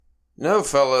No,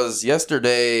 fellas,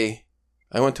 yesterday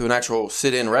I went to an actual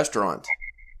sit-in restaurant.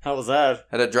 How was that?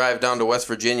 Had to drive down to West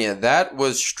Virginia. That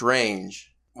was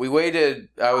strange. We waited,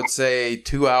 I would say,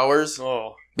 2 hours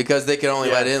because they could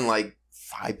only let in like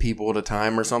 5 people at a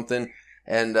time or something.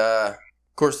 And, of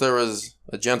course, there was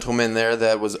a gentleman there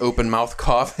that was open-mouth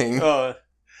coughing. Oh,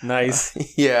 nice.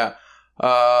 Yeah.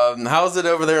 How's it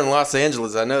over there in Los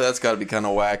Angeles? I know that's got to be kind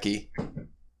of wacky.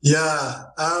 Yeah.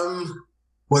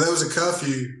 Well, there was a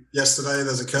curfew yesterday.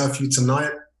 There's a curfew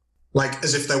tonight. Like,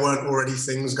 as if there weren't already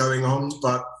things going on.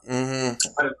 But, I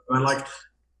don't know. Like,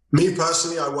 me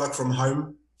personally, I work from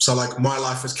home. So, like, my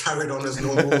life has carried on as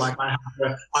normal. Like, I have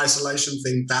the isolation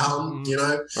thing down, you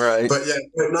know? Right. But, yeah,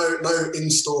 no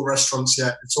in-store restaurants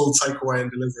yet. It's all takeaway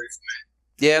and delivery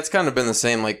for me. Yeah, it's kind of been the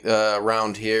same, like,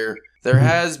 around here. There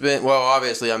has been, well,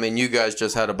 obviously, I mean, you guys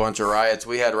just had a bunch of riots.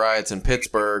 We had riots in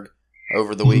Pittsburgh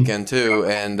over the weekend, too.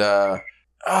 And,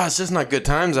 it's just not good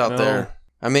times out there.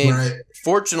 I mean,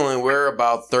 fortunately, we're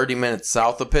about 30 minutes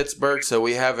south of Pittsburgh, so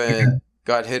we haven't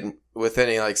got hit with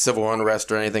any, like, civil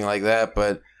unrest or anything like that.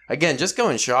 But, again, just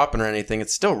going shopping or anything,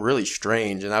 it's still really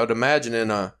strange. And I would imagine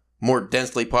in a more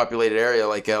densely populated area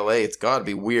like L.A., it's got to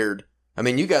be weird. I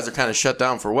mean, you guys are kind of shut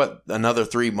down for, what, another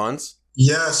 3 months?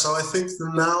 Yeah, so I think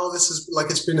now this is, like,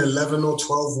 it's been 11 or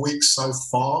 12 weeks so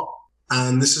far.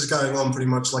 And this is going on pretty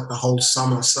much, like, the whole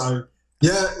summer. So,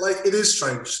 yeah, like, it is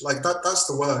strange. Like, that's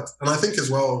the word. And I think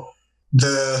as well,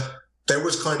 there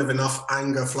was kind of enough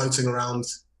anger floating around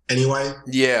anyway.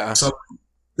 Yeah. So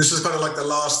this was kind of like the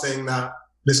last thing that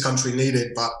this country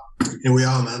needed, but here we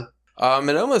are, man.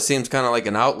 It almost seems kind of like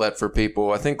an outlet for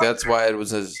people. I think that's why it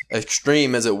was as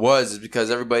extreme as it was, is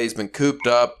because everybody's been cooped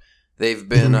up. They've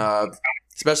been,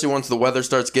 especially once the weather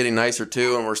starts getting nicer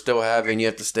too, and we're still you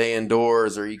have to stay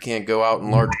indoors or you can't go out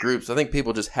in large groups. I think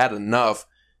people just had enough,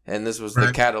 and this was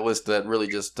the catalyst that really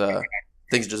just,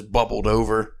 things just bubbled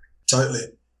over. Totally.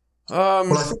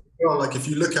 Well, I think, like, if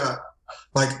you look at,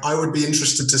 like, I would be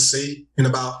interested to see in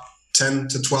about 10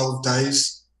 to 12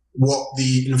 days what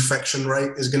the infection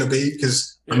rate is going to be.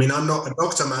 Because, I mean, I'm not a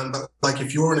doctor, man, but, like,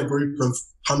 if you're in a group of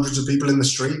hundreds of people in the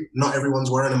street, not everyone's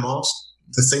wearing a mask,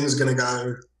 the thing's going to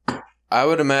go. I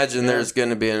would imagine there's going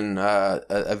to be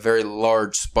a very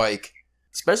large spike,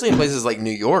 especially in places like New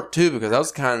York, too, because that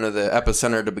was kind of the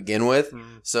epicenter to begin with.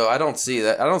 So I don't see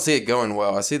that. I don't see it going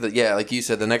well. I see that, yeah, like you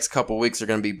said, the next couple of weeks are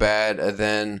going to be bad, and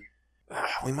then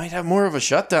we might have more of a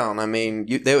shutdown. I mean,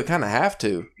 they would kind of have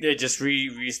to. Yeah, just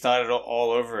restart it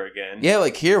all over again. Yeah,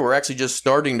 like here, we're actually just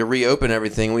starting to reopen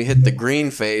everything. We hit the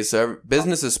green phase, so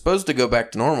business is supposed to go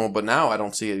back to normal, but now I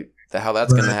don't see how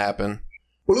that's going to happen.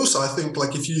 Well, also, I think,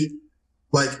 like, if you,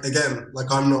 like, again,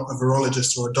 like, I'm not a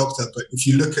virologist or a doctor, but if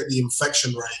you look at the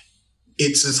infection rate,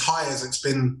 it's as high as it's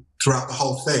been throughout the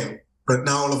whole thing. But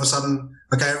now all of a sudden,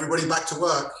 okay, everybody back to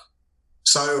work.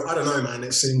 So I don't know, man.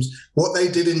 It seems what they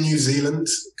did in New Zealand,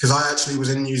 because I actually was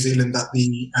in New Zealand at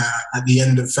the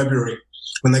end of February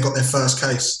when they got their first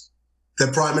case.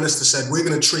 Their prime minister said, we're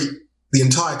going to treat the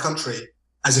entire country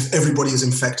as if everybody is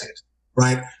infected,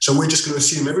 right? So we're just going to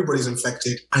assume everybody's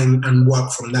infected and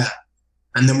work from there.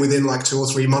 And then within like 2 or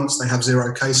 3 months, they have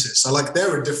 0 cases. So, like,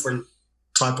 they're a different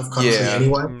type of country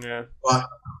anyway. Yeah. But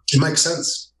it makes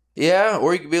sense. Yeah,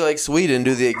 or you could be like Sweden,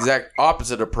 do the exact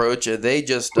opposite approach. They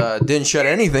just didn't shut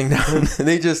anything down.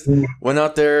 They just went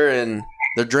out there and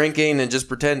they're drinking and just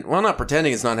not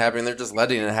pretending it's not happening. They're just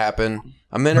letting it happen.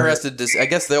 I'm interested to I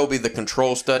guess there'll be the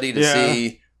control study to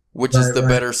see which is the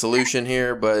better solution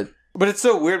here. But it's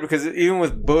so weird because even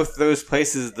with both those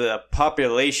places, the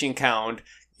population count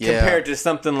compared to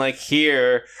something like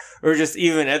here, or just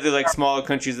even other like smaller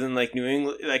countries in like New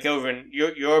England, like over in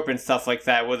Europe and stuff like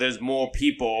that, where there's more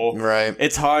people. Right.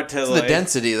 It's hard to the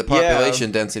density, the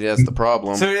population density. That's the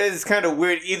problem. So it's kind of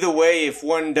weird. Either way, if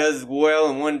one does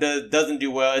well and one doesn't do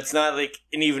well, it's not like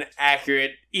an even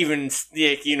accurate, statement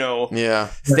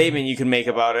you can make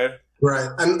about it. Right.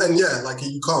 And yeah, like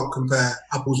you can't compare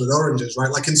apples with oranges,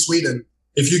 right? Like in Sweden,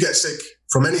 if you get sick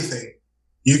from anything,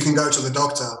 you can go to the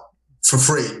doctor for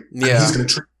free. And he's going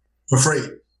to treat you for free.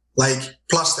 Like,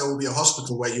 plus there will be a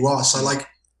hospital where you are. So, like,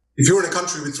 if you're in a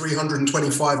country with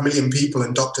 325 million people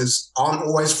and doctors aren't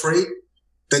always free,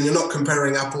 then you're not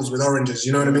comparing apples with oranges.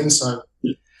 You know what I mean? So,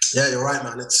 yeah, you're right,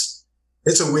 man.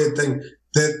 It's a weird thing.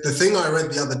 The thing I read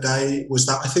the other day was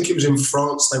that I think it was in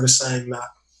France. They were saying that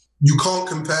you can't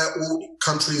compare all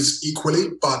countries equally,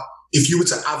 but if you were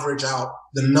to average out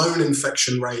the known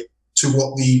infection rate to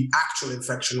what the actual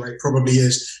infection rate probably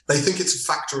is, they think it's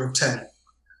a factor of 10.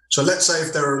 So let's say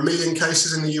if there are 1 million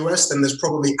cases in the US, then there's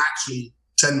probably actually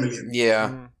 10 million.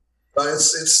 Yeah. But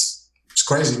it's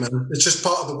crazy, man. It's just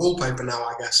part of the wallpaper now,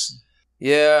 I guess.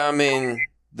 Yeah, I mean,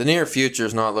 the near future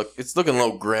is it's looking a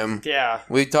little grim. Yeah.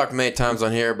 We talked many times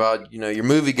on here about, your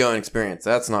movie going experience.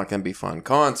 That's not going to be fun.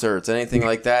 Concerts, anything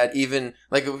like that. Even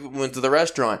like we went to the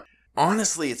restaurant.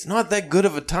 Honestly, it's not that good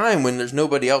of a time when there's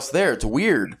nobody else there. It's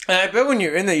weird. And I bet when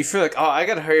you're in there, you feel like, oh, I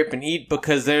got to hurry up and eat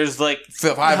because there's like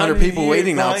 500 people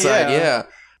waiting outside. Yeah.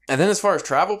 And then as far as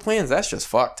travel plans, that's just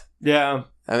fucked. Yeah.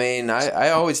 I mean, I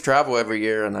always travel every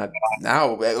year, and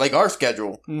now, like our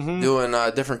schedule, doing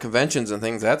different conventions and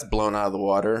things, that's blown out of the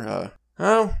water.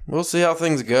 We'll see how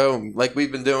things go. Like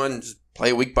we've been doing, just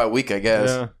play week by week, I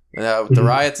guess. Yeah. With the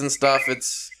riots and stuff,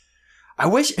 I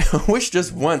wish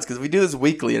just once, because we do this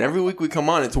weekly, and every week we come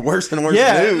on, it's worse and worse news.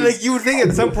 Yeah, like you would think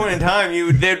at some point in time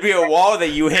there'd be a wall that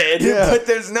you hit, but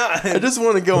there's not. I just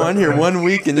want to go on here one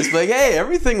week and just be like, hey,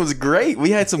 everything was great. We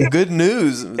had some good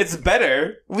news. It's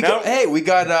better. We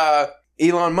got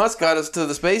Elon Musk got us to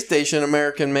the space station,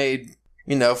 American-made,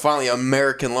 finally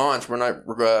American launch. We're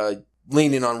not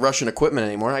leaning on Russian equipment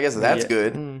anymore. I guess that's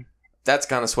good. That's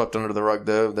kind of swept under the rug,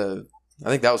 though. I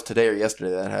think that was today or yesterday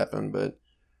that happened, but...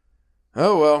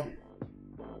 Oh, well.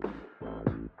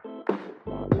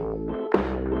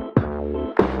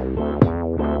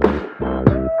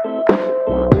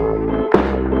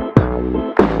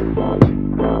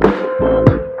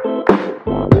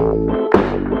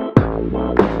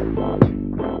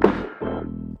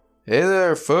 Hey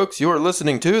there, folks. You are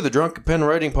listening to the Drunken Pen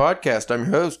Writing Podcast. I'm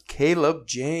your host, Caleb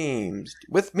James.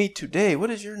 With me today, what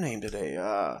is your name today?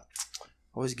 I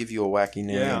always give you a wacky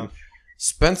name. Yeah.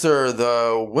 Spencer,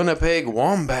 the Winnipeg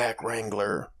Wombat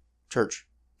Wrangler. Church.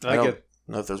 I don't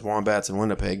know if there's wombats in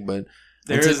Winnipeg, but...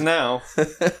 There is now.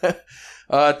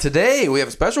 Today, we have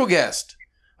a special guest.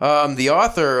 The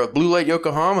author of Blue Light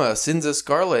Yokohama, Cinza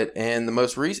Scarlet, and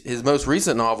his most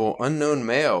recent novel, Unknown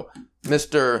Male,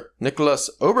 Mr. Nicholas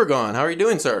Obregon. How are you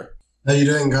doing, sir? How you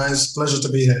doing, guys? Pleasure to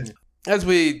be here. As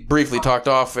we briefly talked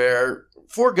off air,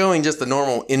 foregoing just the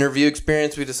normal interview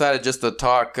experience, we decided just to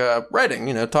talk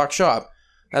writing, talk shop.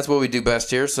 That's what we do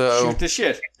best here. So shoot the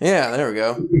shit. Yeah, there we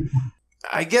go.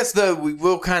 I guess, though, we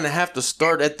will kind of have to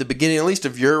start at the beginning, at least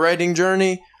of your writing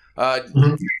journey.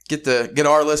 Get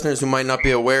our listeners who might not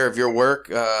be aware of your work,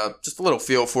 just a little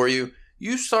feel for you.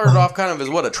 You started off kind of as,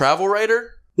 a travel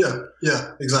writer?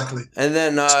 Yeah, exactly. And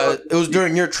then it was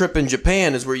during your trip in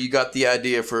Japan is where you got the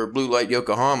idea for Blue Light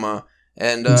Yokohama.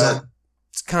 And exactly.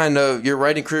 It's kind of, your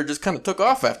writing career just kind of took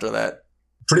off after that.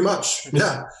 Pretty much,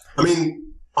 yeah. I mean,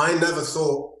 I never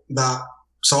thought that...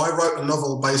 So I wrote a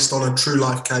novel based on a true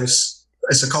life case.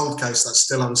 It's a cold case that's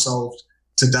still unsolved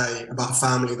today about a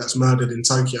family that's murdered in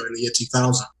Tokyo in the year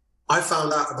 2000. I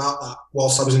found out about that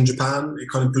whilst I was in Japan. It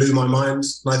kind of blew my mind.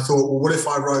 And I thought, well, what if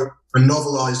I wrote a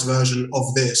novelized version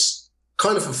of this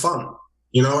kind of for fun?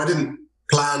 I didn't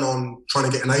plan on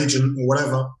trying to get an agent or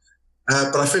whatever.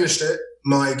 But I finished it.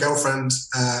 My girlfriend,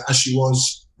 as she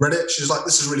was, read it. She was like,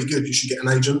 this is really good. You should get an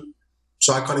agent.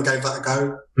 So I kind of gave that a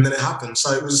go, and then it happened.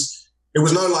 So it was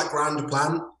no grand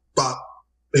plan, but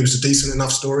it was a decent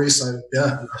enough story. So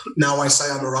yeah, now I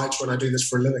say I'm a writer when I do this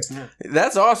for a living.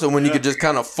 That's awesome when you could just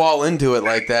kind of fall into it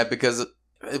like that, because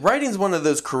writing's one of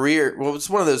those it's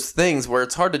one of those things where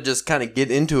it's hard to just kind of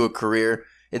get into a career.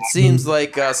 It seems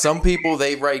like some people,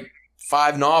 they write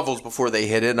 5 novels before they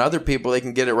hit it, and other people, they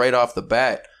can get it right off the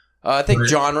bat. I think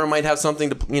genre might have something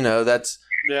to, that's...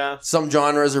 Yeah. Some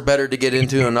genres are better to get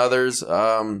into than others.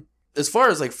 As far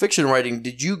as fiction writing,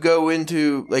 did you go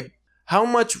into how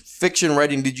much fiction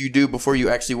writing did you do before you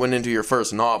actually went into your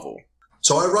first novel?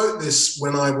 So I wrote this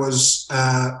when I was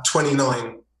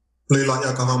 29, Blue Light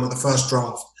Yokohama, the first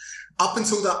draft. Up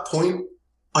until that point,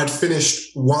 I'd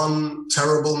finished one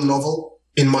terrible novel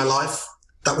in my life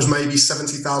that was maybe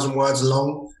 70,000 words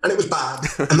long, and it was bad.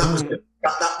 And that was it.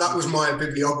 That was my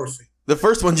bibliography. The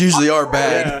first ones usually are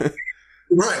bad. Yeah.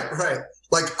 Right.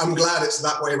 I'm glad it's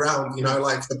that way around,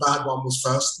 the bad one was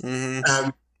first. Mm-hmm.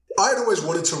 I had always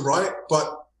wanted to write,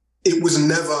 but it was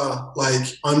never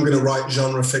I'm going to write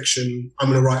genre fiction,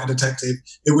 I'm going to write a detective.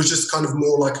 It was just kind of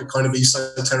more like a kind of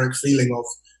esoteric feeling of,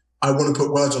 I want to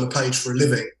put words on a page for a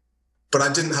living, but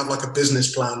I didn't have a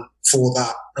business plan for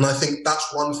that. And I think that's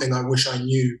one thing I wish I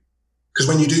knew, because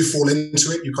when you do fall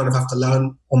into it, you kind of have to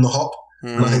learn on the hop.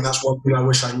 Mm-hmm. And I think that's one thing I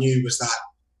wish I knew, was that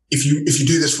if you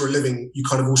do this for a living, you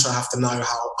kind of also have to know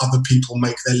how other people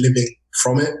make their living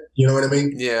from it. You know what I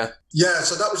mean? Yeah. Yeah.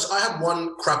 So I had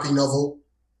one crappy novel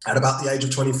at about the age of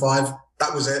 25.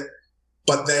 That was it.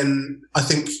 But then I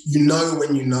think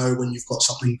when you've got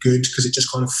something good, because it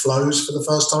just kind of flows for the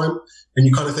first time, and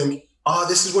you kind of think,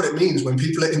 this is what it means when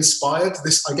people are inspired.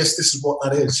 I guess this is what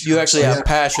that is. You actually have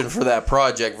passion for that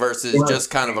project versus just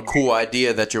kind of a cool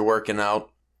idea that you're working out.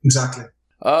 Exactly.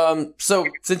 So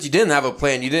since you didn't have a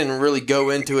plan, you didn't really go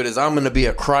into it as I'm going to be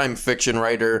a crime fiction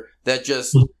writer. That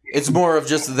just it's more of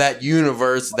just that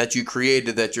universe that you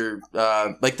created. That you're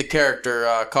like the character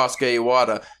Kosuke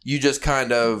Iwata. You just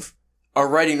kind of are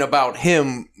writing about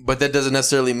him, but that doesn't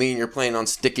necessarily mean you're planning on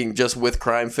sticking just with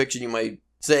crime fiction. You might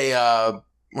say, well,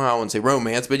 I wouldn't say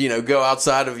romance, but go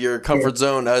outside of your comfort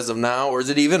zone as of now, or is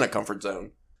it even a comfort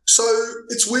zone? So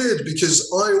it's weird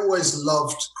because I always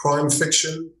loved crime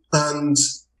fiction, and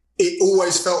it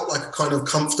always felt like a kind of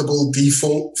comfortable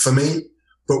default for me.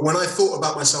 But when I thought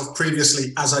about myself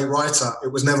previously as a writer,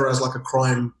 it was never as like a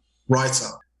crime writer.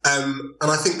 And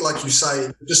I think, like you say,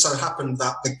 it just so happened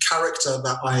that the character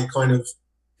that I kind of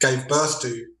gave birth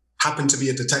to happened to be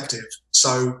a detective.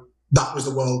 So that was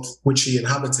the world which he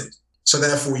inhabited. So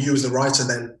therefore, you as the writer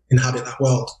then inhabit that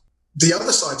world. The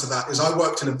other side to that is I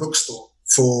worked in a bookstore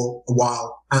for a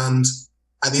while. And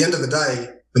at the end of the day,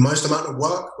 the most amount of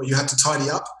work where you had to tidy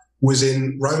up was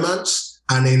in romance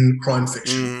and in crime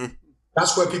fiction.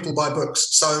 That's where people buy books.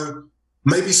 So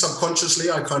maybe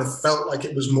subconsciously, I kind of felt like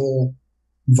it was more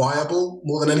viable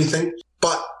more than anything.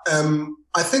 But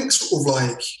I think sort of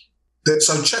like that.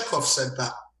 So Chekhov said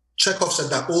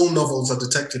that all novels are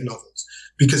detective novels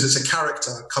because it's a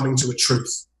character coming to a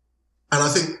truth. And I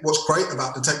think what's great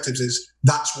about detectives is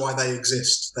that's why they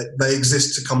exist. They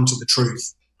exist to come to the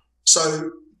truth.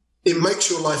 So it makes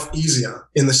your life easier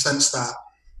in the sense that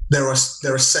there are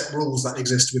set rules that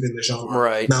exist within the genre.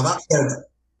 Right. Now that said,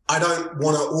 I don't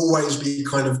want to always be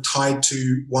kind of tied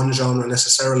to one genre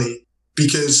necessarily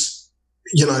because,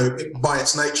 by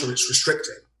its nature, it's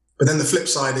restricting. But then the flip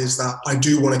side is that I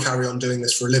do want to carry on doing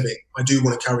this for a living. I do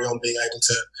want to carry on being able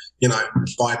to,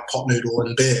 buy pot noodle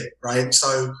and beer, right?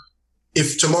 So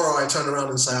if tomorrow I turn around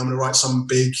and say I'm going to write some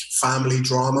big family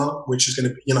drama, which is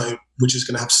going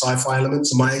to have sci-fi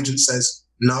elements, and my agent says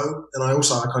no, then I get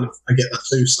that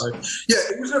too. So yeah,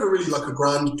 it was never really like a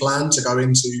grand plan to go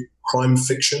into crime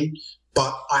fiction,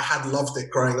 but I had loved it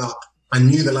growing up. I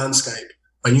knew the landscape,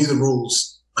 I knew the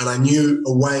rules, and I knew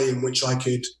a way in which I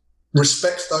could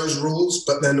respect those rules,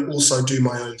 but then also do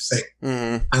my own thing.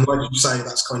 Mm-hmm. And like you say,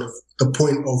 that's kind of the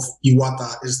point of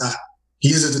Iwata, is that he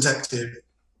is a detective,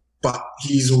 but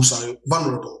he's also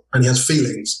vulnerable and he has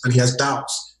feelings and he has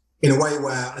doubts in a way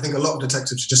where I think a lot of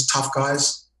detectives are just tough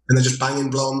guys and they're just banging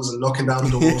blondes and knocking down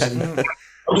doors. And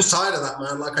I'm just tired of that,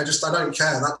 man. Like, I don't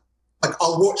care.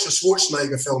 I'll watch a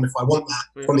Schwarzenegger film if I want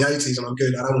that from the 80s and I'm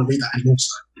good. I don't want to read that anymore.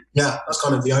 So yeah, that's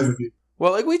kind of the overview.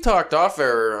 Well, like we talked off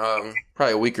air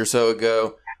probably a week or so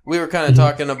ago, we were kind of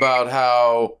talking about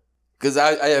how, because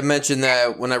I had mentioned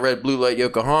that when I read Blue Light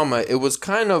Yokohama, it was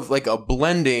kind of like a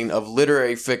blending of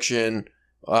literary fiction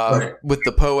with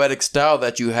the poetic style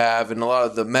that you have, and a lot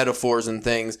of the metaphors and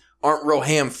things aren't real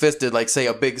ham-fisted like, say,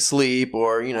 a Big Sleep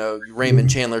or, Raymond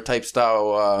Chandler type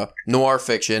style noir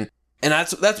fiction. And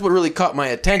that's what really caught my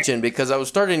attention because I was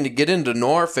starting to get into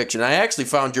noir fiction. I actually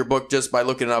found your book just by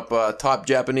looking up top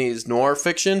Japanese noir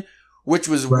fiction, which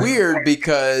was weird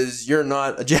because you're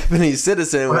not a Japanese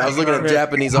citizen. When I was looking at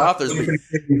Japanese authors,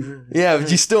 but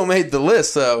you still made the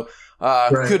list. So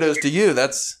kudos to you.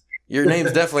 Your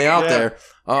name's definitely out there.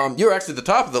 You're actually the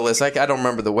top of the list. I don't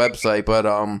remember the website, but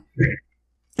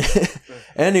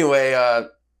anyway,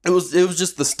 it was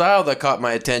just the style that caught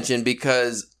my attention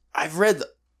because I've read.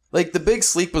 Like, The Big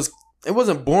Sleep it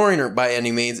wasn't boring by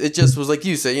any means. It just was like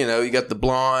you said, you got the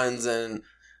blondes and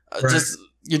just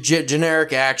your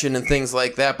generic action and things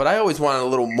like that. But I always wanted a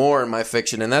little more in my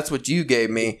fiction, and that's what you gave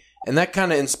me. And that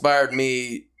kind of inspired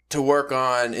me to work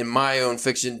on, in my own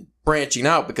fiction, branching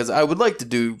out because I would like to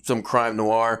do some crime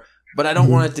noir, but I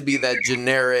don't want it to be that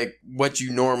generic, what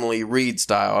you normally read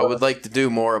style. I would like to do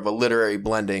more of a literary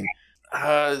blending.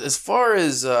 As far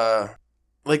as,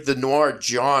 like, the noir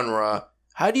genre,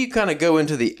 how do you kind of go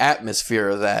into the atmosphere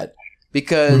of that?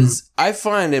 Because I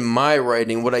find in my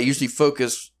writing, what I usually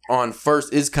focus on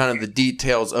first is kind of the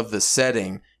details of the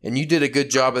setting. And you did a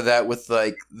good job of that with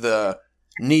like the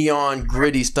neon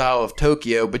gritty style of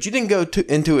Tokyo, but you didn't go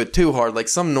into it too hard. Like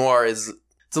some noir it's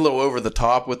a little over the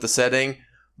top with the setting,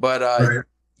 but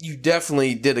you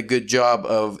definitely did a good job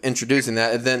of introducing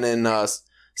that. And then in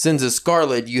Sins of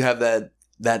Scarlet, you have that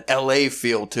LA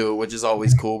feel to it, which is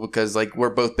always cool because like we're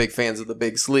both big fans of The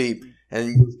Big Sleep,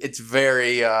 and it's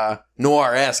very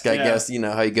noir-esque, I guess,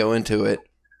 how you go into it.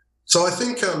 So I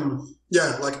think,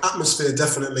 like atmosphere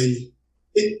definitely.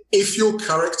 If your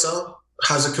character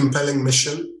has a compelling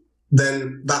mission,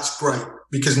 then that's great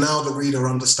because now the reader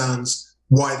understands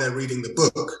why they're reading the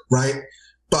book, right?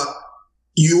 But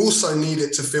you also need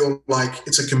it to feel like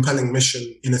it's a compelling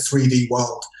mission in a 3D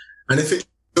world. And if it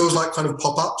feels like kind of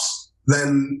pop-ups,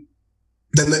 then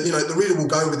then the reader will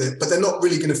go with it, but they're not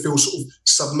really going to feel sort of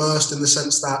submersed in the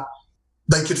sense that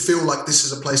they could feel like this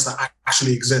is a place that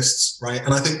actually exists, right?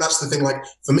 And I think that's the thing. Like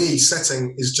for me,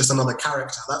 setting is just another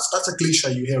character. That's a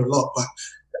cliche you hear a lot, but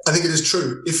I think it is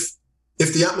true.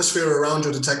 If the atmosphere around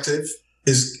your detective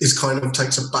is kind of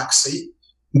takes a back seat,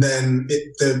 then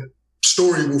the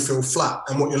story will feel flat,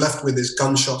 and what you're left with is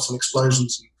gunshots and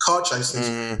explosions and car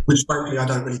chases, which frankly I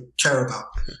don't really care about.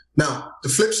 Now, the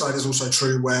flip side is also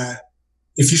true, where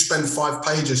if you spend 5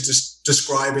 pages just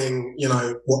describing,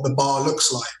 what the bar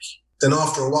looks like, then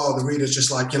after a while the reader's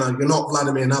just like, you're not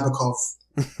Vladimir Nabokov,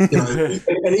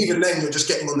 and even then you're just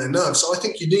getting on their nerves. So I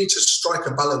think you need to strike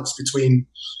a balance between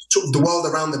sort of the world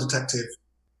around the detective.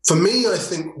 For me, I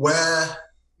think where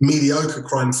mediocre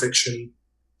crime fiction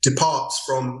departs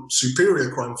from superior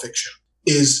crime fiction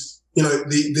is,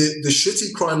 the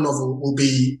shitty crime novel will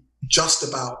be just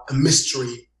about a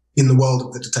mystery in the world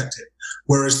of the detective,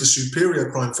 whereas the superior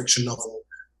crime fiction novel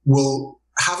will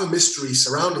have a mystery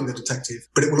surrounding the detective,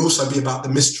 but it will also be about the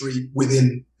mystery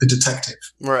within the detective.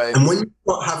 Right. And when you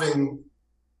start having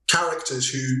characters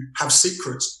who have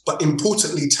secrets, but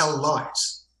importantly tell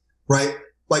lies, right?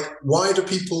 Like, why do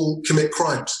people commit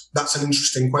crimes? That's an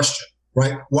interesting question,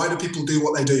 right? Why do people do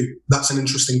what they do? That's an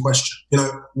interesting question.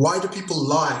 Why do people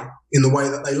lie in the way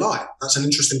that they lie? That's an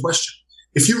interesting question.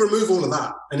 If you remove all of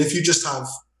that, and if you just have,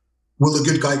 will the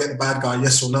good guy get the bad guy,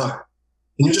 yes or no?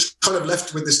 And you're just kind of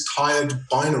left with this tired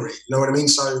binary, you know what I mean?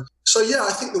 So yeah,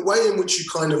 I think the way in which you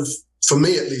kind of, for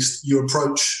me at least, you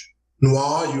approach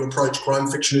noir, you approach crime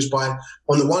fiction is by,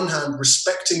 on the one hand,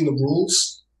 respecting the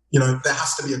rules. There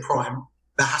has to be a crime.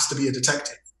 There has to be a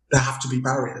detective. There have to be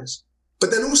barriers. But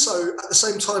then also, at the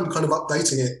same time, kind of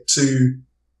updating it to,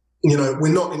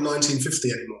 we're not in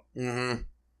 1950 anymore. Mm-hmm.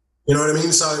 You know what I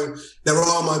mean? So there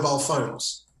are mobile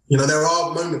phones. There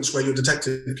are moments where your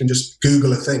detective can just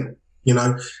Google a thing.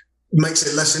 It makes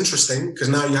it less interesting because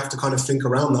now you have to kind of think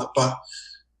around that.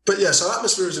 But yeah, so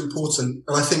atmosphere is important.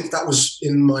 And I think that was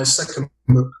in my second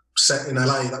book set in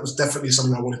LA. That was definitely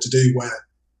something I wanted to do, where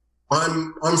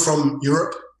I'm from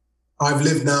Europe. I've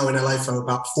lived now in LA for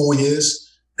about 4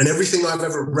 years, and everything I've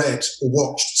ever read or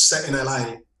watched set in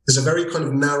LA is a very kind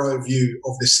of narrow view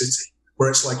of this city,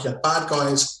 where it's like you have bad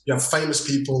guys, you have famous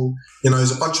people,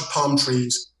 there's a bunch of palm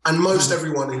trees, and most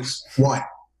everyone is white.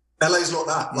 LA's not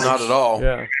that. Not at all.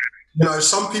 Yeah.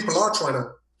 Some people are trying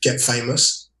to get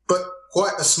famous, but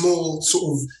quite a small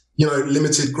sort of,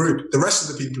 limited group. The rest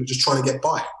of the people are just trying to get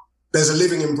by. There's a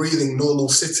living and breathing normal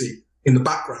city in the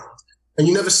background, and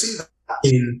you never see that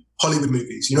in Hollywood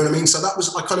movies. You know what I mean? So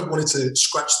I kind of wanted to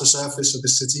scratch the surface of the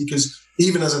city, because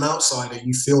even as an outsider,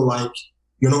 you feel like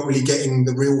you're not really getting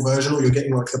the real version, or you're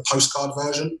getting like the postcard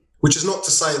version, which is not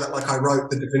to say that like I wrote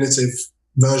the definitive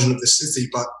version of the city,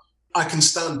 but I can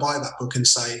stand by that book and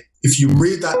say, if you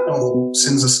read that novel,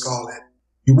 Sins of Scarlet,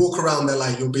 you walk around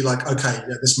LA, you'll be like, okay,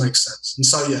 yeah, this makes sense. And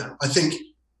so, yeah, I think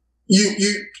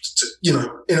you in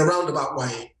a roundabout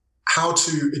way, how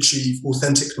to achieve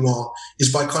authentic noir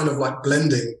is by kind of like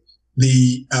blending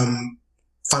the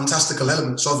fantastical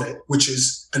elements of it, which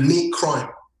is a neat crime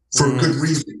for a good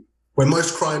reason, where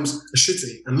most crimes are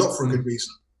shitty and not for a good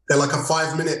reason. They're like a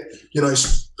 5-minute,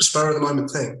 spur of the moment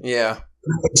thing. Yeah.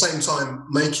 At the same time,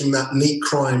 making that neat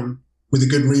crime with a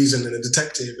good reason and a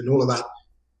detective and all of that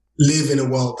live in a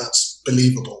world that's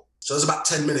believable. So that's about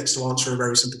 10 minutes to answer a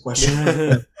very simple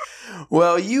question.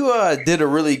 Well, you did a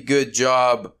really good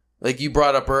job, like you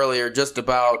brought up earlier, just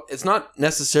about, it's not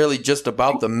necessarily just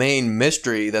about the main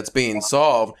mystery that's being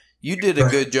solved. You did a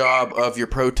good job of your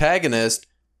protagonist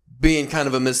being kind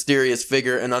of a mysterious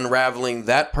figure and unraveling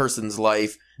that person's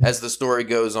life as the story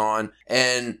goes on.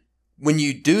 And when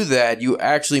you do that, you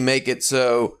actually make it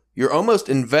so you're almost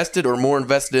invested or more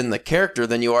invested in the character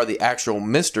than you are the actual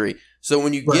mystery. So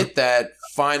when you get that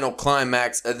final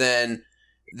climax and then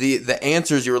the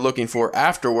answers you were looking for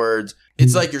afterwards,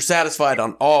 it's like you're satisfied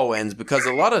on all ends, because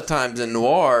a lot of times in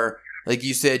noir, like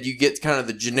you said, you get kind of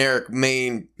the generic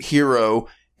main hero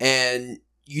and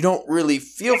you don't really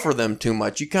feel for them too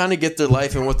much. You kind of get their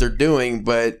life and what they're doing,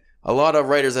 but a lot of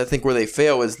writers, I think, where they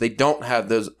fail is they don't have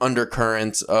those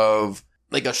undercurrents of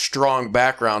like a strong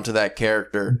background to that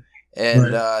character.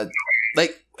 And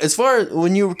like as far as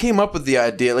when you came up with the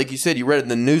idea, like you said, you read in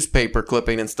the newspaper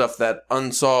clipping and stuff, that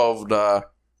unsolved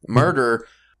murder.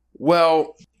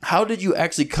 Well, how did you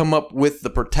actually come up with the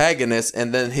protagonist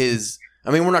and then his, I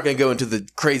mean, we're not going to go into the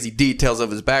crazy details of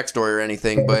his backstory or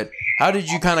anything, but how did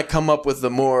you kind of come up with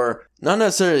the more, not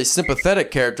necessarily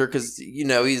sympathetic character, because,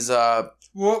 he's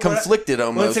conflicted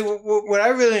almost. What I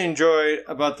really enjoy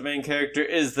about the main character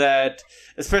is that,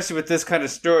 especially with this kind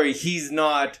of story, he's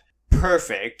not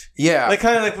perfect. Yeah. Like,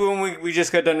 kind of like when we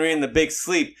just got done reading The Big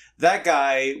Sleep. That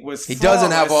guy was He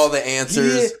doesn't have all the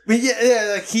answers. But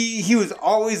like he was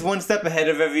always one step ahead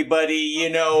of everybody, you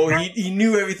know. He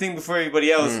knew everything before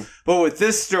everybody else. But with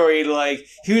this story, like,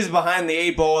 he was behind the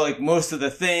 8 ball, like, most of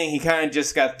the thing. He kind of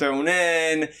just got thrown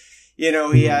in. You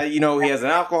know, he has an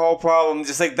alcohol problem.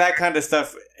 Just, like, that kind of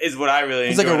stuff is what I really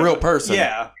enjoy. He's like a real person.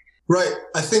 Yeah. Right.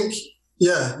 I think,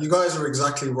 yeah, you guys are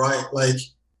exactly right. Like,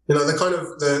 you know, the kind of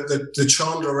the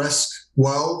Chandler-esque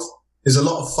world is a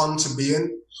lot of fun to be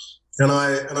in. And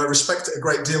I respect it a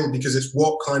great deal because it's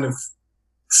what kind of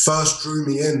first drew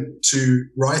me in to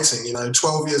writing. You know,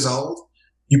 12 years old,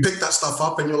 you pick that stuff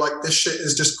up and you're like, this shit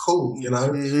is just cool, you know?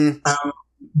 Mm-hmm.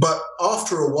 But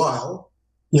after a while,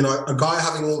 you know, a guy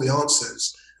having all the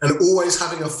answers and always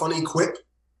having a funny quip,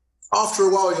 after a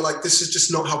while, you're like, this is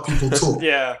just not how people talk.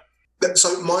 Yeah.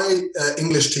 So my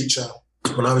English teacher,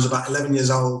 when I was about 11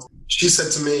 years old, she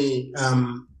said to me,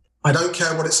 I don't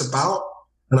care what it's about.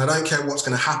 And I don't care what's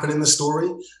going to happen in the story.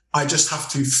 I just have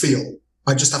to feel.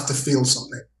 I just have to feel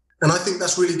something. And I think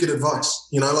that's really good advice.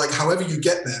 You know, like, however you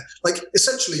get there, like,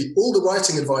 essentially all the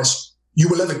writing advice you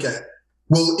will ever get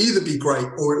will either be great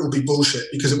or it will be bullshit,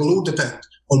 because it will all depend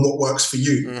on what works for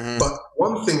you. Mm-hmm. But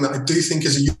one thing that I do think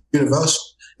is universal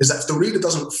is that if the reader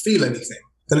doesn't feel anything,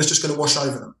 then it's just going to wash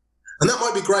over them. And that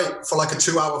might be great for like a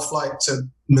 2-hour flight to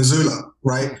Missoula,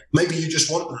 right? Maybe you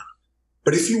just want that.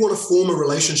 But if you want to form a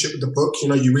relationship with the book, you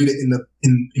know, you read it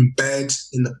in bed,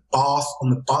 in the bath,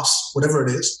 on the bus, whatever it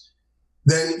is,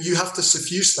 then you have to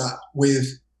suffuse that with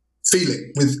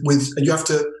feeling, and you have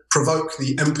to provoke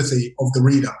the empathy of the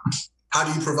reader. How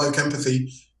do you provoke empathy?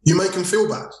 You make them feel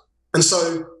bad. And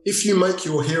so if you make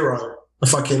your hero a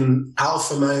fucking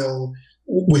alpha male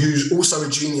who's also a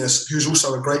genius, who's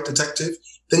also a great detective,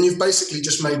 then you've basically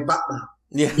just made Batman.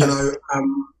 Yeah. You know,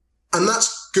 and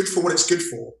that's good for what it's good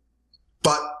for.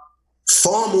 But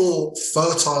far more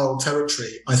fertile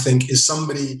territory, I think, is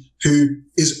somebody who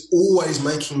is always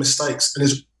making mistakes and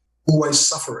is always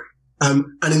suffering. And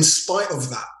in spite of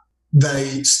that,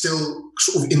 they still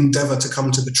sort of endeavor to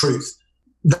come to the truth.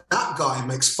 That guy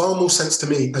makes far more sense to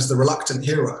me as the reluctant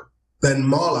hero than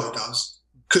Marlowe does.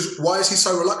 Because why is he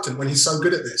so reluctant when he's so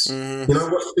good at this? Mm. You know,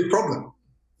 what's the big problem?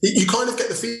 You kind of get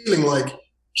the feeling like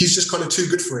he's just kind of too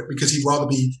good for it because he'd rather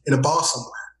be in a bar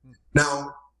somewhere.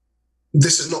 Now,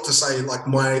 this is not to say like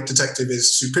my detective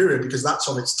is superior, because that's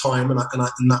of its time and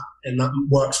that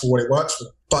works for what it works for.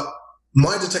 But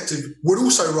my detective would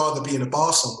also rather be in a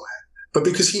bar somewhere. But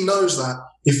because he knows that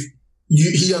if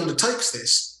he undertakes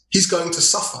this, he's going to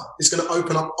suffer. It's going to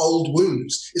open up old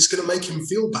wounds. It's going to make him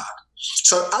feel bad.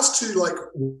 So as to like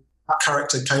where that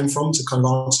character came from, to kind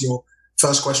of answer your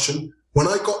first question, when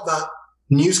I got that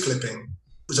news clipping,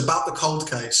 it was about the cold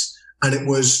case, and it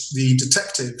was the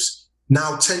detectives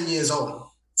now 10 years on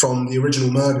from the original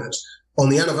murders. On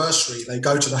the anniversary, they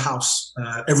go to the house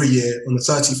every year on the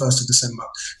 31st of December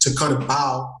to kind of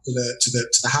bow to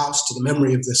the house, to the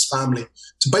memory of this family,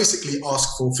 to basically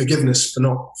ask for forgiveness for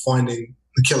not finding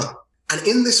the killer. And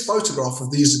in this photograph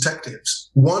of these detectives,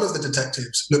 one of the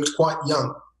detectives looked quite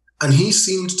young, and he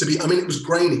seemed to be, I mean, it was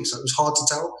grainy, so it was hard to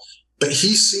tell, but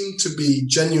he seemed to be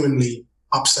genuinely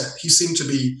upset. He seemed to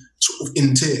be sort of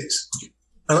in tears.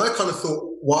 And I kind of thought,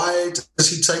 why does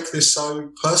he take this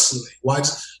so personally? Why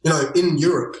does, you know, in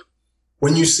Europe,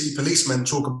 when you see policemen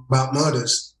talk about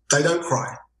murders, they don't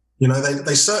cry. You know,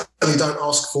 they certainly don't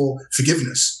ask for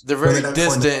forgiveness. They're very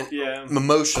distant,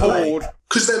 emotionally.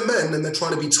 Because they're men and they're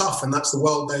trying to be tough, and that's the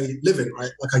world they live in, right?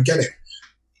 Like, I get it.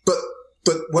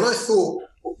 But when I thought,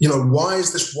 you know, why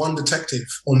is this one detective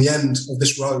on the end of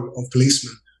this row of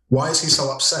policemen, why is he so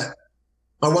upset?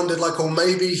 I wondered, like, or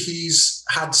maybe he's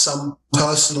had some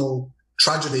personal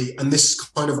tragedy and this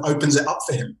kind of opens it up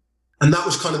for him. And that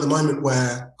was kind of the moment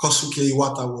where Kosuke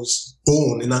Iwata was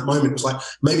born. In that moment, it was like,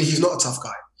 maybe he's not a tough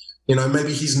guy. You know,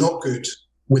 maybe he's not good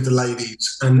with the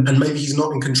ladies, and maybe he's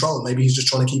not in control. Maybe he's just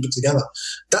trying to keep it together.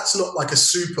 That's not like a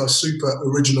super, super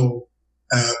original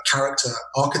character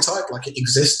archetype, like it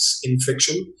exists in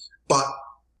fiction, but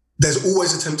there's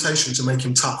always a temptation to make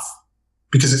him tough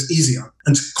because it's easier.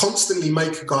 And to constantly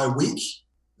make a guy weak,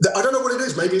 I don't know what it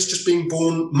is. Maybe it's just being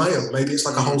born male. Maybe it's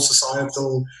like a whole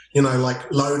societal, you know, like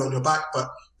load on your back, but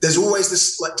there's always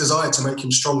this like desire to make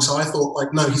him strong. So I thought,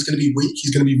 like, no, he's going to be weak.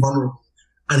 He's going to be vulnerable,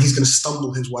 and he's going to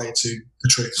stumble his way to the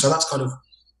truth. So that's kind of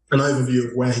an overview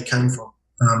of where he came from.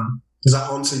 Does that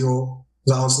answer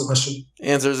the question?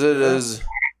 Answers it as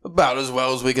about as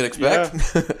well as we could expect.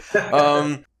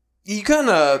 Yeah. You kind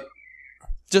of,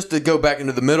 just to go back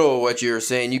into the middle of what you were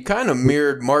saying, you kind of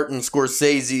mirrored Martin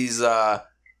Scorsese's,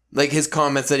 like his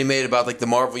comments that he made about like the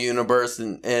Marvel universe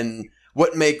and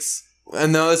what makes, I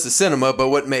know this is cinema, but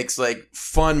what makes like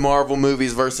fun Marvel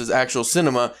movies versus actual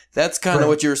cinema, that's kind of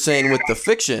what you were saying with the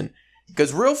fiction.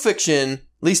 Because real fiction, at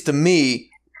least to me,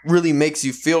 really makes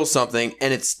you feel something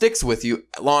and it sticks with you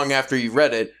long after you've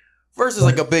read it. Versus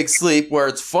like a Big Sleep where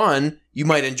it's fun. You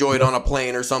might enjoy it on a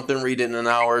plane or something, read it in an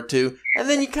hour or two. And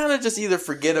then you kind of just either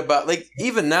forget about, like,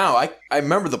 even now, I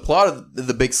remember the plot of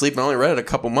The Big Sleep. I only read it a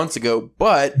couple months ago,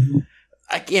 but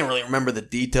I can't really remember the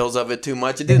details of it too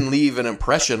much. It didn't leave an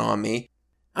impression on me.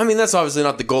 I mean, that's obviously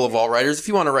not the goal of all writers. If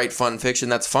you want to write fun fiction,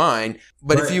 that's fine.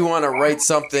 But if you want to write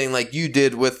something like you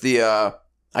did with the,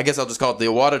 I guess I'll just call it the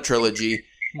Iwata trilogy,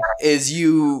 is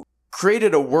you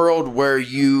created a world where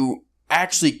you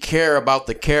actually care about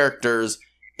the characters.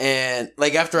 And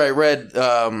like after I read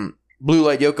Blue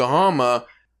Light Yokohama,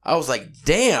 I was like,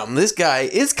 damn, this guy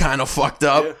is kind of fucked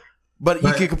up. But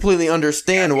you can completely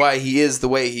understand why he is the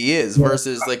way he is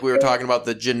versus like we were talking about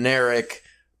the generic,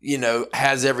 you know,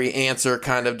 has every answer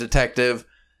kind of detective.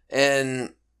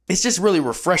 And it's just really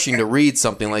refreshing to read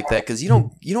something like that because you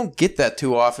don't get that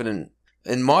too often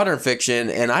in modern fiction.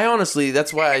 And I honestly,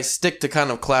 that's why I stick to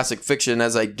kind of classic fiction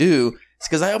as I do. It's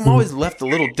because I'm always left a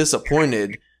little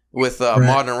disappointed with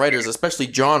modern writers,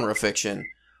 especially genre fiction.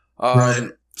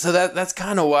 So that's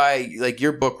kind of why like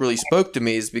your book really spoke to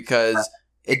me, is because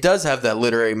it does have that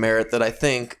literary merit that I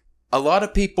think a lot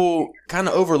of people kind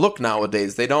of overlook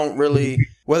nowadays. They don't really,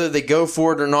 whether they go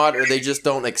for it or not, or they just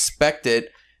don't expect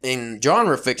it in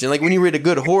genre fiction. Like when you read a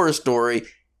good horror story,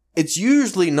 it's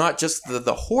usually not just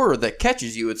the horror that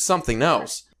catches you, it's something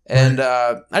else. And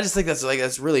I just think that's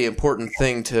a really important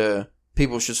thing to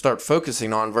people should start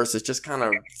focusing on versus just kind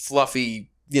of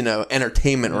fluffy, you know,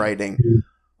 entertainment writing.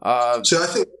 So I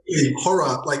think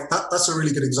horror, like that's a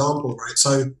really good example, right?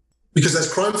 So because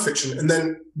there's crime fiction, and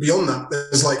then beyond that,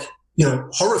 there's like, you know,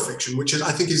 horror fiction, which is,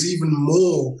 I think, is even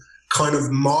more kind of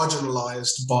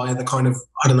marginalized by the kind of,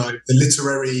 I don't know, the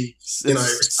literary, you know,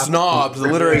 snobs, the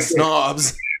literary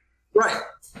snobs. Right.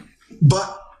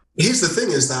 But here's the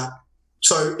thing is that,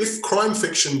 so if crime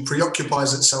fiction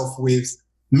preoccupies itself with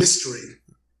mystery,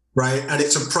 right, and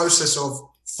it's a process of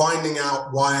finding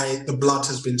out why the blood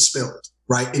has been spilled,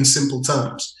 right, in simple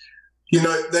terms, you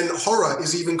know, then horror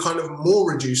is even kind of more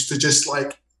reduced to just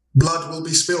like blood will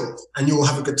be spilled and you will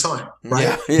have a good time,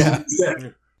 right? Yeah.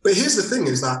 But here's the thing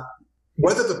is that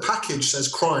whether the package says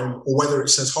crime or whether it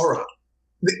says horror,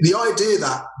 the idea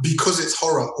that because it's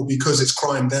horror or because it's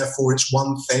crime, therefore it's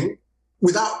one thing,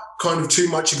 without kind of too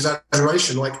much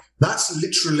exaggeration, like that's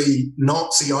literally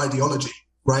Nazi ideology,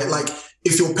 right? Like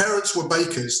if your parents were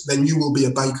bakers, then you will be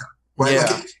a baker, right? Yeah.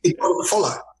 Like it won't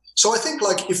follow. So I think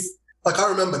like I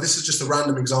remember, this is just a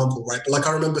random example, right? But like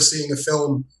I remember seeing a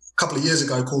film a couple of years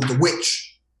ago called The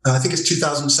Witch. I think it's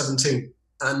 2017.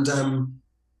 And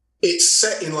it's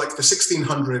set in like the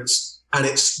 1600s. And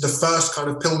it's the first kind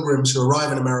of pilgrims who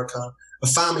arrive in America. A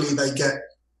family, they get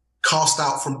cast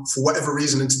out for whatever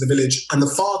reason into the village. And the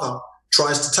father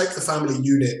tries to take the family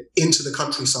unit into the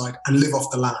countryside and live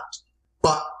off the land.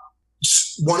 But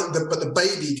the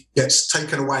baby gets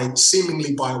taken away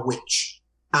seemingly by a witch.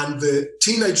 And the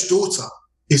teenage daughter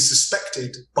is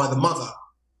suspected by the mother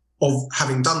of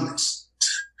having done this.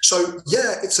 So,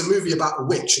 yeah, it's a movie about a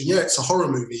witch, and yeah, it's a horror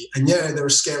movie, and yeah, there are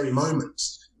scary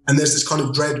moments, and there's this kind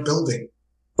of dread building.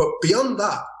 But beyond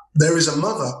that, there is a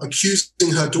mother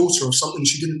accusing her daughter of something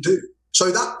she didn't do. So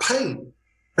that pain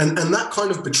and that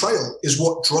kind of betrayal is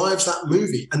what drives that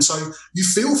movie. And so you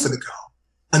feel for the girl.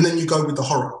 And then you go with the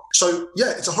horror. So,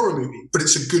 yeah, it's a horror movie, but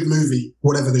it's a good movie,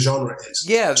 whatever the genre is.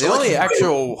 Yeah, the only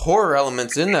actual horror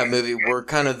elements in that movie were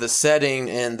kind of the setting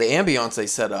and the ambiance they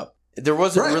set up. There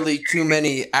wasn't really too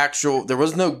many there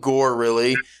was no gore,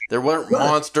 really. There weren't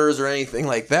monsters or anything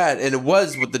like that. And it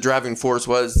was what the driving force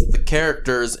was, the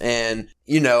characters and,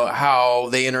 you know, how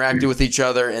they interacted with each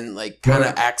other and, like, kind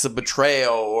of acts of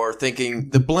betrayal or thinking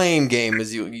the blame game,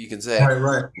 as you can say.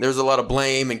 Right. There's a lot of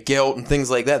blame and guilt and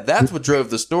things like that. That's what drove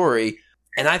the story.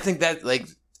 And I think that, like,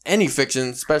 any fiction,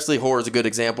 especially horror is a good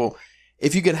example.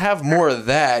 If you could have more of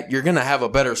that, you're going to have a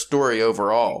better story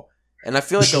overall. And I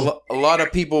feel like a lot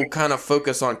of people kind of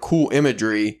focus on cool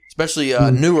imagery, especially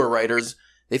newer writers.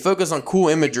 They focus on cool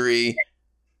imagery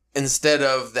instead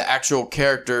of the actual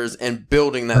characters and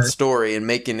building that story and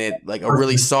making it like a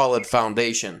really solid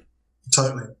foundation.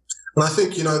 Totally. And I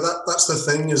think, you know, that's the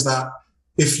thing is that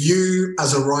if you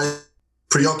as a writer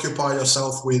preoccupy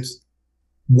yourself with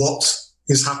what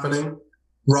is happening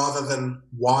rather than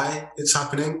why it's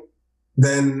happening,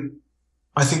 then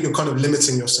I think you're kind of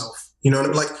limiting yourself. You know,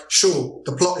 like, sure,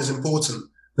 the plot is important,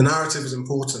 the narrative is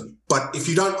important, but if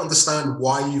you don't understand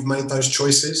why you've made those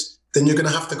choices, then you're going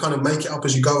to have to kind of make it up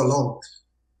as you go along.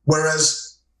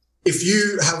 Whereas if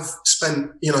you have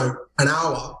spent, an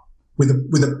hour with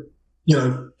a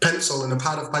pencil and a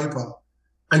pad of paper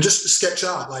and just sketch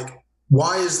out, like,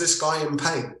 why is this guy in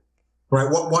pain, right?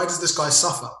 Why does this guy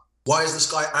suffer? Why is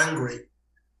this guy angry?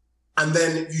 And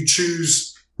then you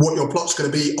choose what your plot's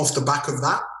going to be off the back of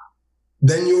that.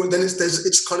 Then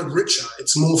it's kind of richer.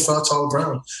 It's more fertile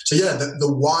ground. So yeah,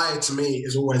 the why to me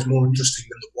is always more interesting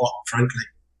than the what, frankly.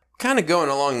 Kind of going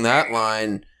along that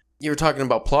line, you were talking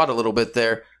about plot a little bit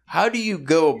there. How do you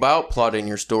go about plotting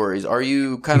your stories? Are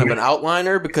you kind of an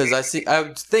outliner? Because I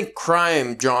would think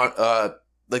crime genre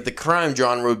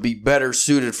would be better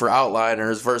suited for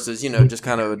outliners versus, just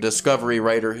kind of a discovery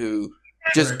writer who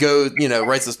just goes,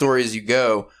 writes the story as you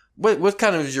go. What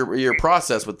kind of is your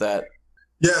process with that?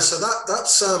 Yeah, so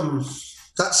that's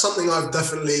something I've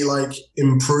definitely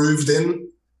improved in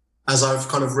as I've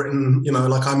kind of written,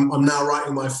 I'm now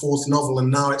writing my fourth novel,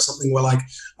 and now it's something where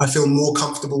I feel more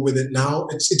comfortable with it now.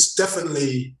 It's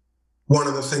definitely one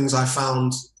of the things I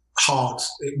found hard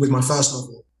with my first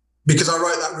novel, because I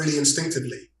wrote that really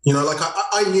instinctively.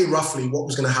 I knew roughly what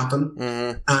was going to happen.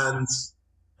 Mm-hmm.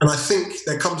 And I think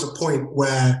there comes a point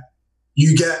where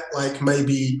you get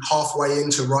maybe halfway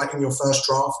into writing your first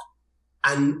draft,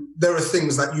 and there are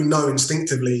things that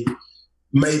instinctively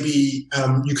maybe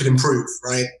you could improve,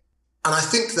 right? And I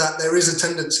think that there is a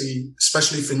tendency,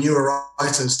 especially for newer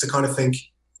writers, to kind of think,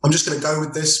 I'm just going to go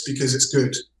with this because it's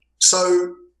good.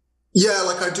 So yeah,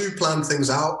 I do plan things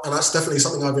out, and that's definitely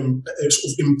something I've sort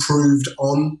of improved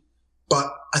on.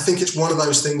 But I think it's one of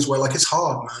those things where it's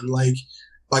hard, man.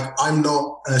 I'm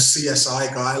not a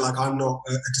CSI guy, I'm not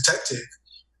a detective.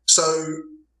 So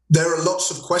there are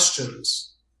lots of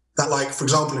questions that, for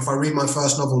example, if I read my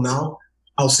first novel now,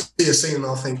 I'll see a scene and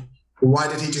I'll think, well, why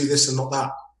did he do this and not that?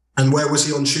 And where was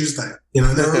he on Tuesday? There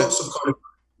are lots of kind of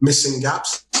missing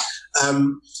gaps.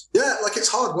 It's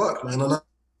hard work, man. And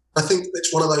I think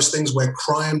it's one of those things where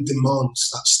crime demands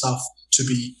that stuff to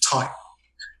be tight.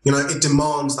 It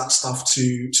demands that stuff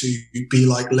to be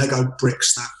like Lego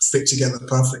bricks that fit together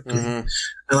perfectly. Mm-hmm.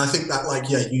 And I think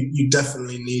that you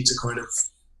definitely need to kind of,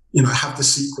 have the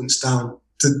sequence down.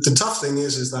 The tough thing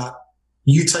is that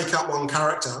you take out one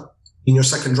character in your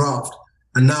second draft,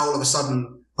 and now all of a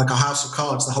sudden, like a house of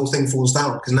cards, the whole thing falls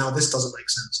down because now this doesn't make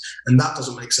sense and that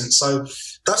doesn't make sense. So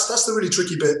that's the really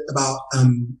tricky bit about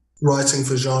writing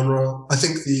for genre. I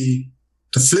think the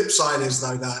flip side is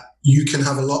though that you can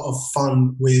have a lot of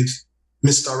fun with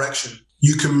misdirection.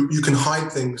 You can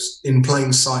hide things in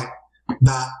plain sight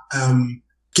that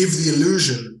give the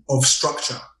illusion of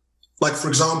structure. Like, for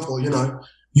example,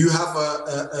 you have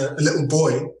a little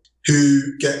boy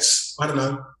who gets, I don't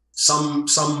know, some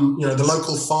the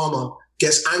local farmer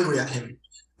gets angry at him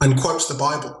and quotes the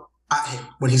Bible at him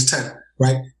when he's 10,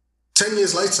 right? 10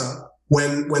 years later,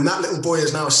 when that little boy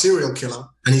is now a serial killer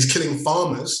and he's killing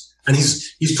farmers and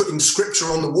he's putting scripture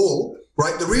on the wall,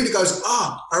 right? The reader goes,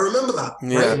 I remember that,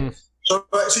 right?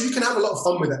 So you can have a lot of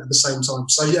fun with it at the same time.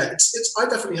 So yeah, I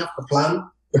definitely have to plan,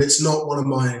 but it's not one of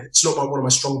my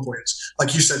strong points.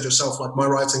 Like you said yourself, my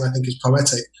writing, I think, is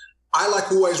poetic. I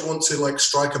always want to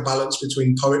strike a balance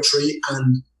between poetry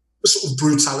and sort of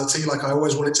brutality. I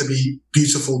always want it to be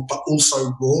beautiful, but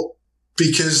also raw,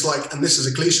 because and this is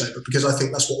a cliche, but because I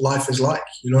think that's what life is like.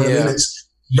 You know what I mean? It's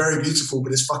very beautiful,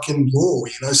 but it's fucking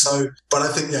raw, So, but I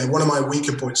think, one of my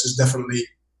weaker points is definitely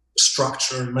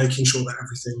structure and making sure that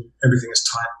everything is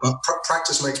tight. But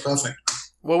practice makes perfect.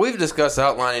 Well, we've discussed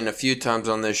outlining a few times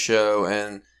on this show,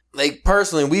 and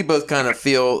personally, we both kind of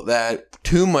feel that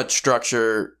too much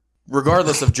structure,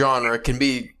 regardless of genre, can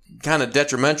be kind of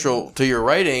detrimental to your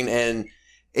writing, and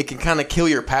it can kind of kill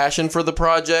your passion for the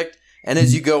project. And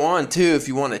as you go on too, if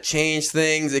you want to change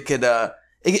things, it could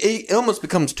it almost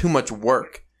becomes too much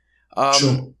work.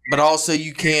 Sure. But also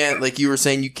you can't, like you were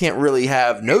saying, you can't really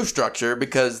have no structure,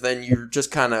 because then you're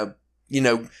just kind of,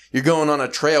 you're going on a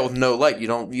trail with no light.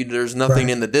 There's nothing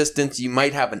in the distance. You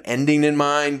might have an ending in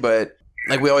mind, but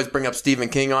we always bring up Stephen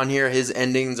King on here. His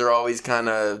endings are always kind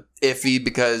of iffy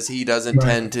because he doesn't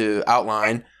tend to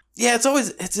outline. Yeah,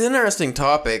 it's an interesting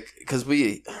topic, because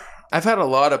I've had a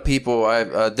lot of people,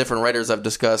 different writers I've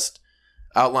discussed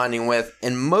outlining with,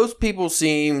 and most people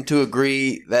seem to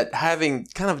agree that having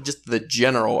kind of just the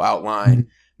general outline,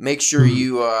 make sure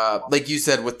you, like you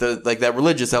said with that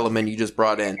religious element you just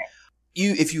brought in,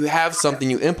 if you have something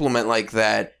you implement like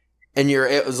that, and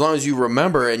as long as you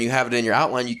remember and you have it in your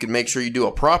outline, you can make sure you do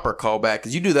a proper callback,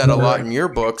 because you do that a lot in your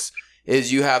books.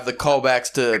 Is you have the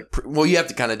callbacks to, you have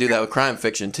to kind of do that with crime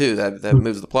fiction too, that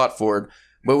moves the plot forward.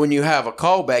 But when you have a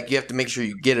callback, you have to make sure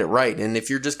you get it right. And if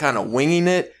you're just kind of winging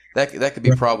it, that could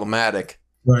be problematic.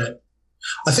 Right.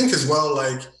 I think as well,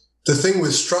 the thing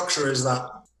with structure is that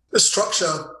The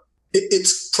structure,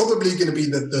 it's probably going to be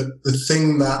the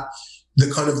thing that the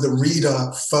kind of the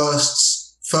reader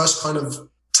first kind of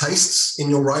tastes in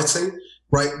your writing,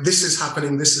 right? This is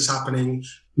happening.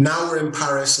 Now we're in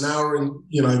Paris, now we're in,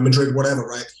 Madrid, whatever,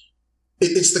 right?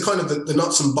 It's the kind of the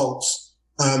nuts and bolts.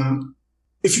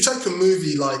 If you take a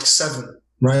movie like Seven,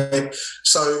 right?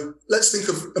 So let's think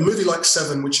of a movie like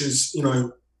Seven, which is,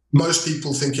 most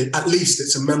people think at least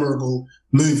it's a memorable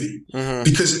movie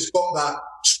because it's got that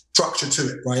structure to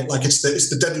it, right? Like it's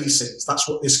the deadly sins. That's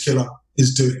what this killer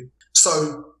is doing.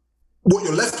 So what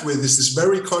you're left with is this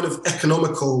very kind of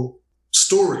economical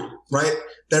story, right?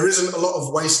 There isn't a lot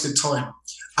of wasted time.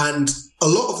 And a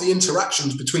lot of the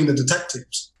interactions between the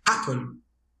detectives happen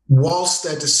whilst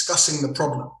they're discussing the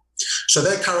problem. So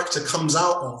their character comes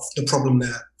out of the problem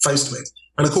they're faced with.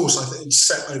 And of course, I think it's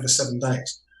set over 7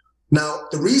 days. Now,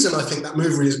 the reason I think that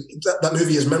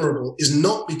movie is memorable is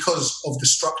not because of the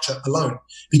structure alone,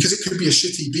 because it could be a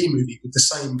shitty B movie with the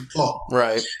same plot.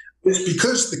 Right. It's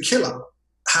because the killer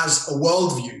has a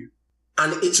worldview,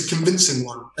 and it's a convincing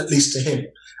one, at least to him.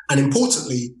 And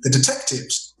importantly, the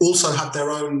detectives also have their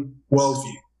own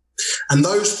worldview. And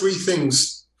those 3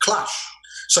 things clash.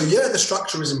 So yeah, the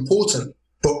structure is important,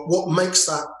 but what makes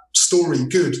that story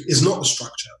good is not the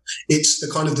structure. It's the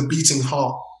kind of the beating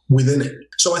heart within it.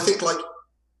 So I think like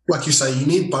you say, you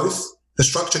need both. The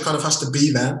structure kind of has to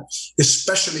be there,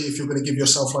 especially if you're going to give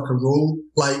yourself like a rule,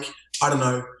 like, I don't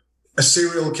know, a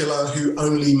serial killer who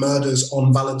only murders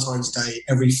on Valentine's Day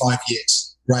every 5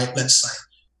 years, right? Let's say.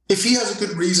 If he has a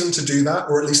good reason to do that,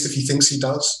 or at least if he thinks he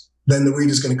does, then the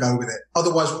reader's going to go with it.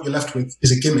 Otherwise, what you're left with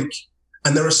is a gimmick.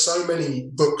 And there are so many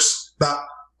books that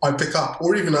I pick up,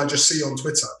 or even I just see on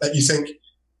Twitter, that you think,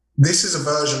 this is a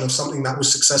version of something that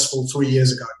was successful 3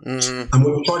 years ago. And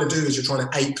what you're trying to do is you're trying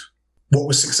to ape what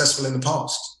was successful in the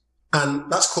past.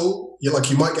 And that's cool. You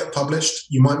might get published,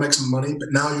 you might make some money, but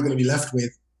now you're going to be left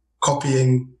with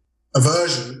copying a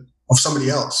version of somebody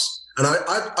else. And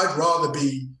I'd rather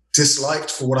be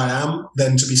disliked for what I am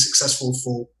than to be successful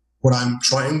for what I'm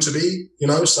trying to be,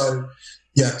 So,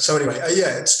 yeah. So anyway,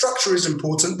 structure is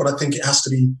important, but I think it has to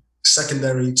be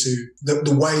secondary to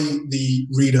the way the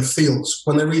reader feels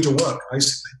when they read your work,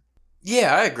 basically.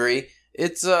 Yeah, I agree.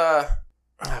 It's I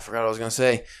forgot what I was gonna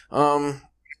say. There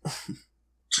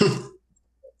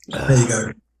you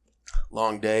go.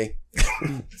 Long day.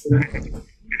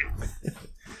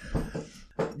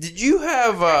 Did you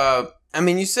have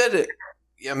you said it,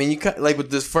 you like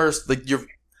with this first, like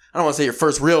I don't want to say your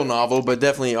first real novel, but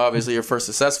definitely obviously your first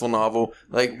successful novel,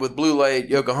 like with Blue Light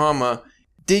Yokohama.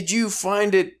 Did you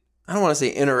find it, I don't want to say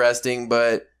interesting,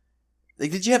 but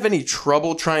like, did you have any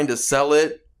trouble trying to sell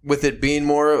it with it being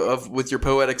more of with your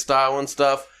poetic style and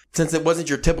stuff, since it wasn't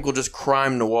your typical just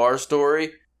crime noir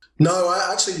story? No,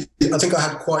 I think I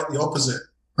had quite the opposite.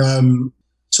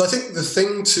 So I think the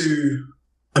thing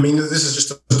this is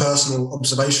just a personal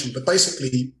observation, but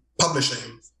basically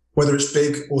publishing, whether it's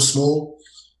big or small,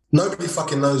 nobody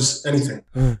fucking knows anything,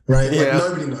 right? Yeah. Like,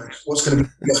 nobody knows what's going to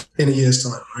be in a year's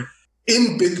time, right?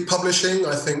 In big publishing,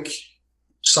 I think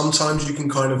sometimes you can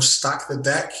kind of stack the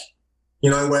deck,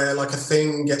 where like a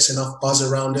thing gets enough buzz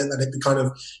around it that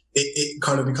it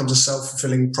kind of becomes a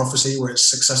self-fulfilling prophecy where it's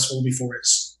successful before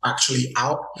it's actually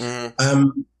out.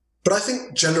 But I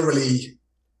think generally,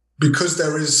 because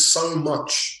there is so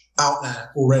much out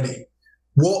there already,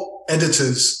 what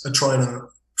editors are trying to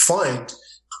find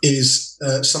is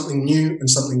something new and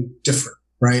something different,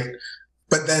 right?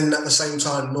 But then at the same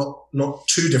time, not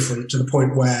too different to the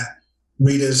point where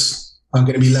readers are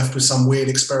going to be left with some weird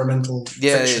experimental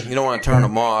fiction. You don't want to turn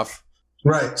them off.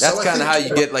 Right. That's kind of how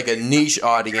you get like a niche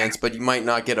audience, but you might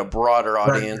not get a broader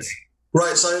audience.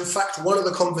 Right. So in fact, one of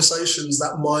the conversations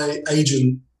that my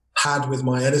agent had with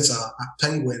my editor at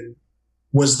Penguin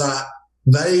was that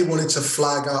they wanted to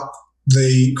flag up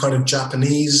the kind of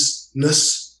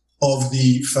Japanese-ness of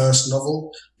the first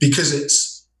novel because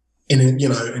it's in a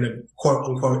quote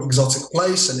unquote exotic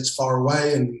place and it's far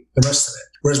away and the rest of it.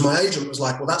 Whereas my agent was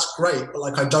like, well, that's great, but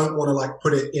like, I don't want to like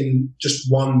put it in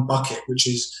just one bucket, which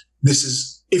is,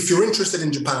 if you're interested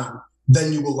in Japan,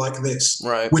 then you will like this,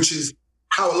 right? Which is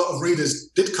how a lot of readers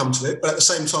did come to it. But at the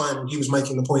same time, he was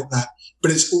making the point that,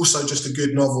 but it's also just a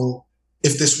good novel.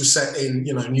 If this was set in,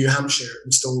 New Hampshire, it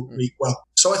would still read well.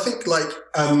 So I think like,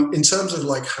 in terms of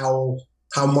like how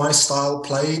my style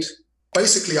played,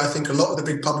 basically, I think a lot of the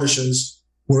big publishers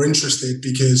were interested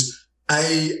because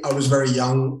I was very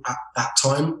young at that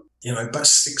time, about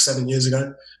 6-7 years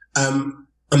ago.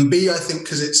 And B, I think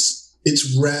because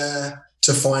it's rare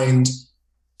to find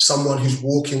someone who's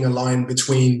walking a line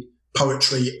between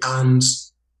poetry and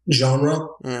genre.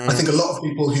 I think a lot of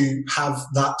people who have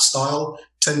that style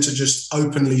tend to just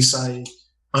openly say,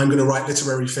 I'm going to write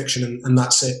literary fiction and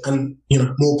that's it. And,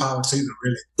 more power to them,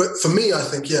 really. But for me, I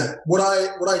think, what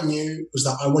I knew was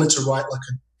that I wanted to write like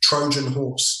a Trojan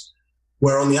horse,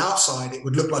 where on the outside it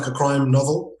would look like a crime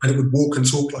novel and it would walk and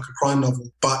talk like a crime novel.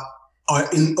 But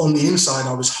on the inside,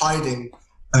 I was hiding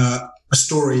a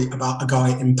story about a guy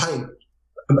in pain,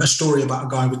 a story about a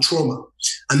guy with trauma.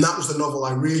 And that was the novel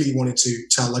I really wanted to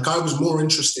tell. Like, I was more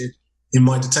interested in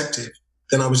my detective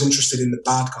than I was interested in the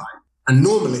bad guy. And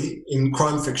normally in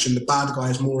crime fiction, the bad guy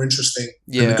is more interesting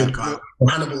than the good guy. Or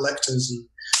Hannibal Lecter's and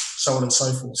so on and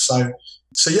so forth.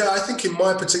 So yeah, I think in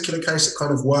my particular case, it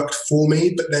kind of worked for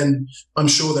me. But then I'm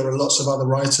sure there are lots of other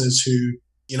writers who,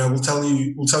 will tell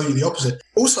you the opposite.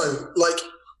 Also, like,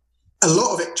 a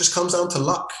lot of it just comes down to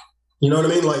luck. You know what I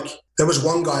mean? Like, there was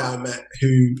one guy I met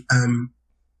who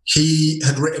he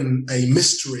had written a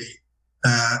mystery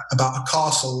about a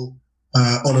castle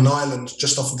on an island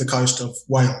just off of the coast of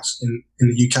Wales in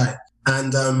the UK.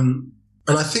 And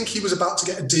I think he was about to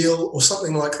get a deal or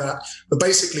something like that. But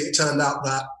basically it turned out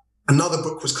that another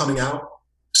book was coming out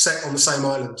set on the same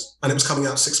island, and it was coming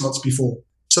out 6 months before.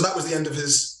 So that was the end of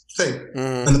his thing.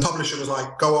 And the publisher was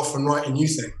like, go off and write a new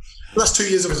thing. Well, that's 2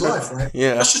 years of his life, right?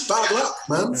 Yeah. That's just bad luck,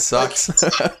 man. It sucks.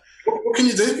 Like, what can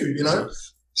you do,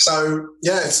 So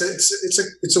yeah,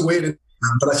 it's a weird,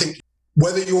 but I think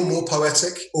whether you're more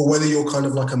poetic or whether you're kind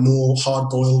of like a more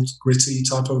hard-boiled, gritty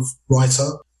type of writer,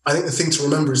 I think the thing to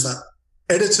remember is that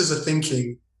editors are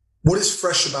thinking, what is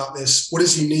fresh about this? What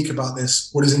is unique about this?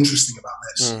 What is interesting about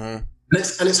this?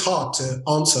 Mm-hmm. And it's hard to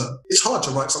answer. It's hard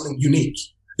to write something unique.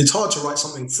 It's hard to write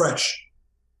something fresh.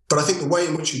 But I think the way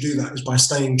in which you do that is by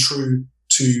staying true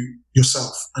to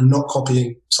yourself and not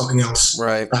copying something else.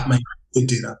 Right. That may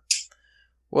do that.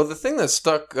 Well, the thing that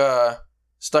stuck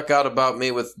out about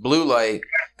me with Blue Light,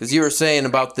 because you were saying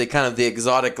about the kind of the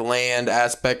exotic land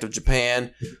aspect of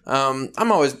Japan.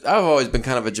 I've always been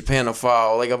kind of a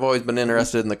Japanophile. Like, I've always been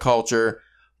interested in the culture.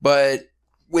 But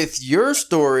with your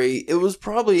story, it was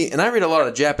probably, and I read a lot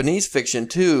of Japanese fiction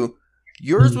too.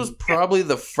 Yours was probably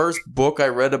the first book I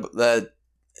read that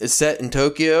is set in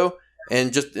Tokyo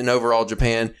and just in overall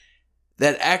Japan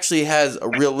that actually has a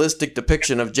realistic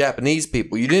depiction of Japanese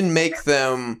people. You didn't make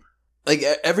them, like,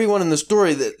 everyone in the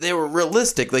story, that they were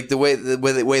realistic, like the way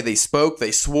they spoke,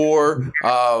 they swore.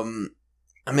 I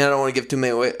don't want to give too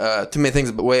many things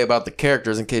away about the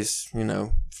characters in case,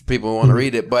 for people who want to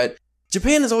read it, but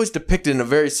Japan is always depicted in a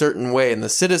very certain way, and the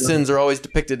citizens are always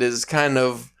depicted as kind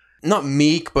of not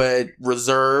meek but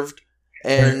reserved.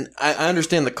 And I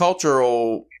understand the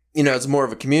cultural, it's more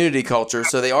of a community culture,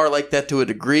 so they are like that to a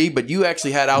degree, but you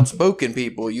actually had outspoken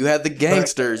people. You had the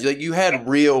gangsters. Like, you had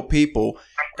real people.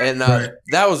 And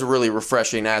that was a really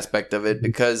refreshing aspect of it,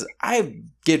 because I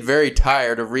get very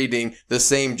tired of reading the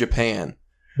same Japan.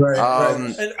 Right.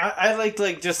 And I liked,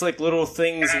 like, just like little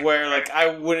things where, like,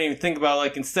 I wouldn't even think about,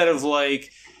 like, instead of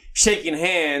like shaking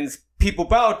hands, people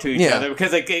bow to each other,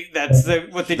 because like that's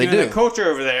what they do in the culture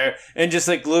over there. And just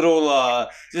like little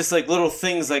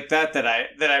things like that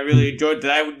I really enjoyed,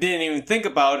 that I didn't even think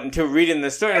about until reading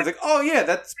the story. I was like, oh yeah,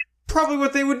 that's probably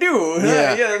what they would do.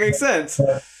 Yeah, that makes sense.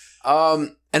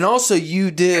 And also,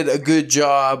 you did a good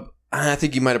job, I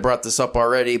think you might have brought this up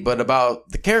already, but about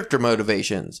the character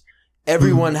motivations.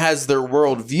 Everyone has their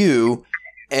worldview,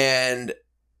 and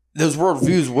those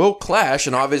worldviews will clash,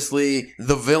 and obviously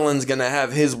the villain's going to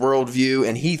have his worldview,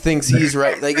 and he thinks he's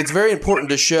right. Like, it's very important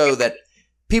to show that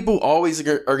people always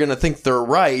are going to think they're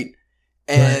right,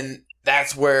 and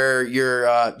that's where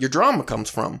your drama comes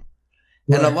from.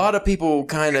 And a lot of people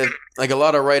kind of, like a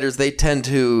lot of writers, they tend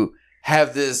to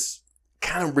have this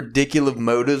kind of ridiculous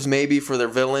motives maybe for their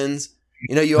villains.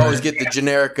 You always get the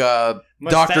generic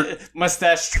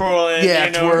mustache twirling.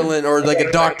 Yeah, twirling, or like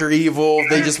a Dr. Evil.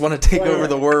 They just want to take over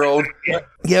the world.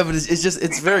 Yeah, but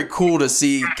it's very cool to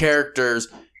see characters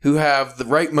who have the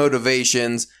right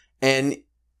motivations, and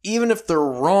even if they're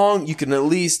wrong, you can at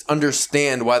least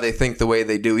understand why they think the way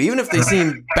they do. Even if they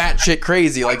seem batshit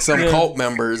crazy, like some cult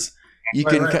members, you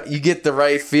get the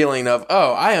right feeling of,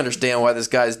 oh, I understand why this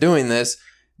guy's doing this.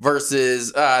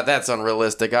 Versus, that's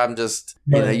unrealistic. I'm just,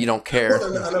 you don't care.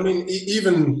 Well, and I mean,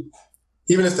 even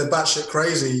if they're batshit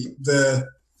crazy, the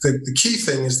key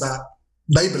thing is that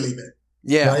they believe it.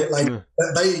 Yeah. Right? Like,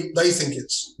 they think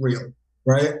it's real,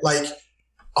 right? Like,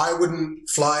 I wouldn't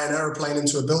fly an airplane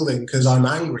into a building because I'm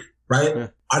angry, right? Yeah.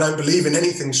 I don't believe in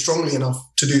anything strongly enough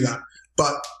to do that.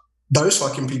 But those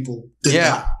fucking people did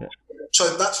that. Yeah.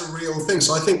 So that's a real thing.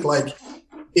 So I think, like,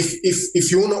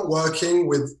 if you're not working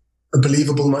with a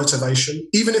believable motivation,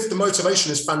 even if the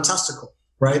motivation is fantastical,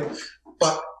 right?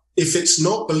 But if it's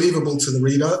not believable to the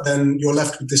reader, then you're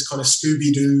left with this kind of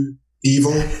Scooby-Doo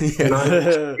evil, you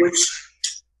know, which,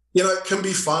 you know, can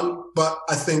be fun. But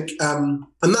I think, and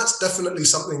that's definitely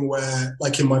something where,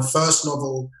 like in my first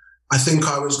novel, I think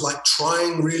I was like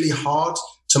trying really hard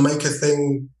to make a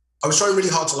thing. I was trying really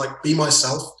hard to like be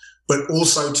myself, but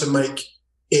also to make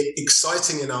it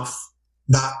exciting enough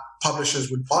that publishers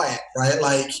would buy it, right?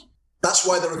 Like, that's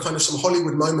why there are kind of some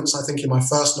Hollywood moments, I think, in my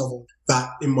first novel that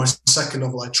in my second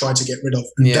novel I tried to get rid of.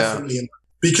 And definitely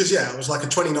because, I was like a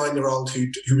 29-year-old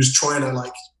who was trying to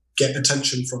like get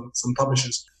attention from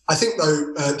publishers. I think,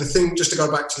 though, the thing, just to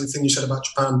go back to the thing you said about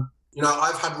Japan, you know,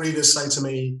 I've had readers say to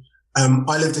me,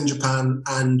 I lived in Japan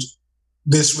and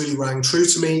this really rang true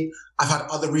to me. I've had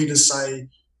other readers say,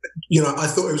 you know, I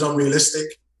thought it was unrealistic.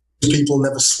 People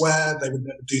never swear. They would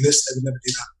never do this. They would never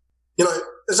do that. You know,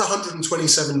 there's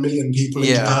 127 million people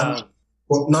in Japan.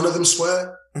 Well, none of them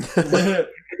swear. Like,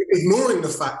 ignoring the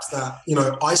fact that, you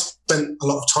know, I spent a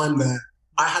lot of time there.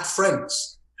 I had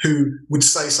friends who would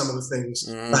say some of the things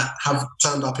that have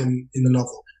turned up in the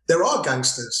novel. There are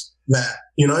gangsters there,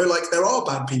 you know, like there are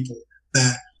bad people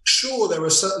there. Sure, there are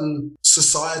certain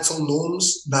societal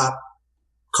norms that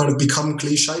kind of become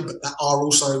cliche, but that are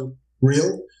also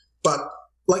real. But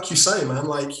like you say, man,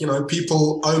 like, you know,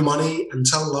 people owe money and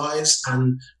tell lies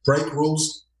and break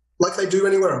rules like they do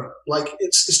anywhere. Like,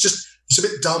 it's a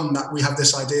bit dumb that we have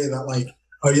this idea that, like,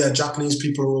 oh yeah, Japanese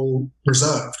people are all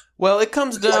reserved. Well, it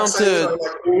comes down to, you know,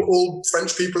 like all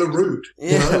French people are rude.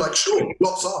 You know, like, sure,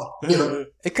 lots are. You know,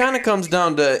 it kind of comes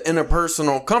down to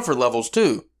interpersonal comfort levels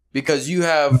too, because you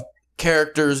have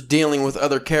characters dealing with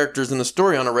other characters in the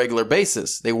story on a regular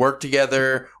basis. They work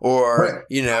together, or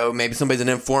you know, maybe somebody's an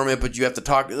informant, but you have to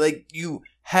talk. Like, you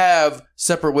have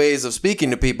separate ways of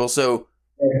speaking to people. So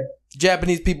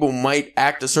Japanese people might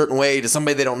act a certain way to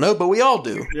somebody they don't know, but we all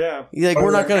do. Yeah. Like,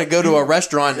 we're not going to go to a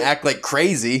restaurant and act like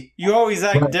crazy. You always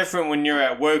act different when you're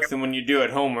at work than when you do at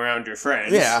home around your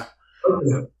friends. Yeah.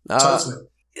 And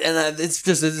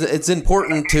it's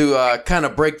important to kind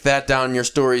of break that down in your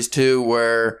stories too,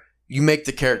 where you make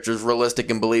the characters realistic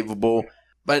and believable.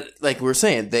 But like we were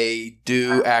saying, they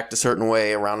do act a certain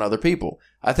way around other people.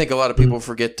 I think a lot of people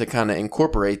forget to kind of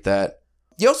incorporate that.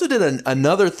 You also did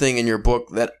another thing in your book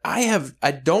that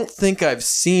I don't think I've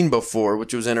seen before,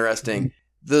 which was interesting.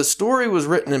 The story was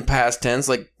written in past tense,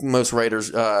 like most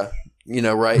writers, write.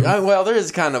 Well, there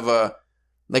is kind of a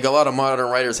lot of modern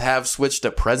writers have switched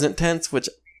to present tense, which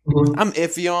I'm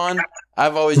iffy on.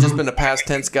 I've always just been a past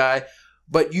tense guy.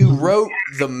 But you wrote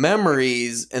the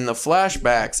memories and the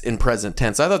flashbacks in present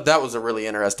tense. I thought that was a really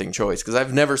interesting choice because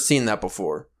I've never seen that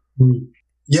before.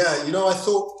 Yeah, you know, I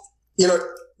thought, you know,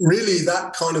 really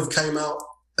that kind of came out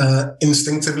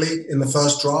instinctively in the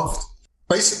first draft.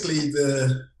 Basically,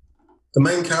 the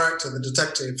main character, the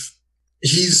detective,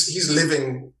 he's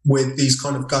living with these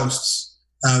kind of ghosts.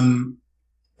 And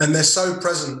they're so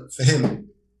present for him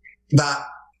that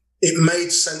it made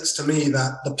sense to me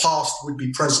that the past would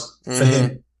be present for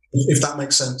him, if that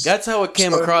makes sense. That's how it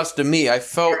came across to me. I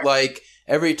felt like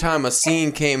every time a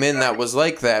scene came in that was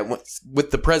like that, with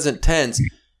the present tense,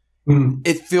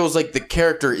 it feels like the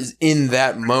character is in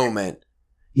that moment.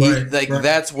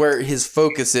 That's where his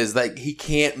focus is. Like, he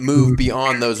can't move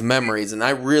beyond those memories. And I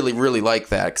really, really like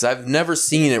that because I've never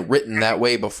seen it written that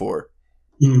way before.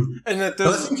 And but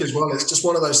I think as well, it's just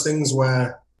one of those things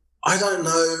where I don't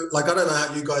know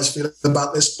how you guys feel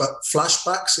about this, but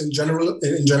flashbacks in general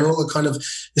are kind of,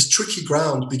 it's tricky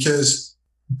ground because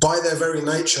by their very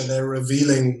nature, they're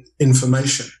revealing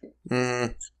information.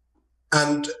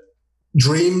 And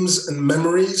dreams and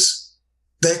memories,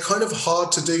 they're kind of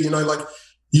hard to do. You know, like,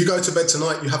 you go to bed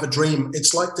tonight, you have a dream.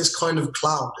 It's like this kind of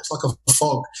cloud. It's like a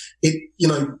fog. You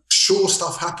know, sure,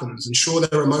 stuff happens, and sure,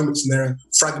 there are moments and there are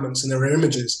fragments and there are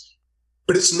images,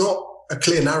 but it's not a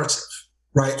clear narrative.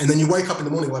 Right. And then you wake up in the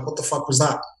morning like, what the fuck was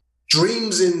that?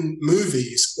 Dreams in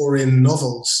movies or in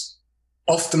novels,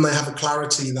 often they have a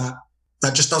clarity that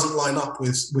just doesn't line up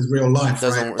with real life.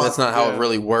 That's not how it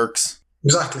really works.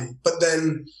 Exactly. But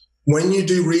then when you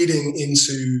do reading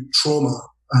into trauma,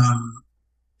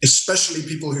 especially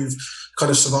people who've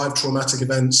kind of survived traumatic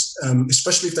events,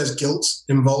 especially if there's guilt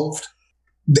involved,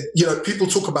 you know, people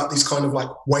talk about these kind of like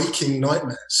waking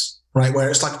nightmares, right? Where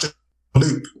it's like just a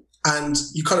loop. And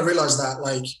you kind of realize that,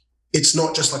 like, it's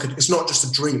not just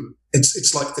a dream.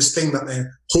 It's like this thing that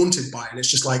they're haunted by, and it's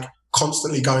just like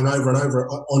constantly going over and over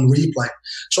on replay.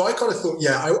 So I kind of thought,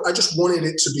 I just wanted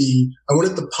I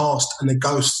wanted the past and the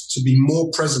ghosts to be more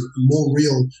present and more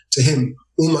real to him,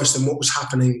 almost than what was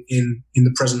happening in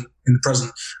the present. And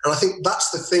I think that's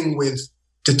the thing with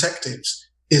detectives,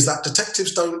 is that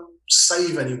detectives don't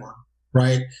save anyone,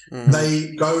 right?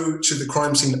 They go to the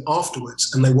crime scene afterwards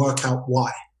and they work out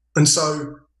why. And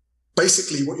so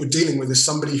basically what you're dealing with is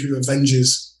somebody who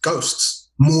avenges ghosts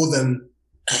more than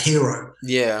a hero.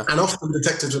 Yeah. And often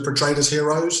detectives are portrayed as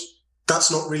heroes.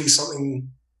 That's not really something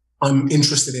I'm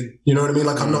interested in. You know what I mean?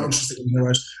 Like, I'm not interested in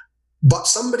heroes. But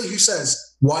somebody who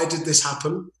says, why did this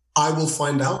happen? I will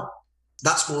find out.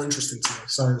 That's more interesting to me.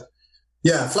 So,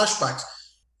 yeah, flashbacks.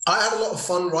 I had a lot of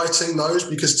fun writing those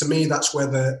because to me, that's where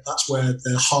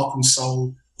the heart and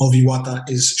soul of Iwata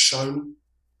is shown.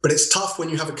 But it's tough when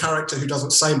you have a character who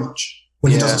doesn't say much,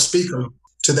 when he doesn't speak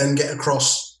to then get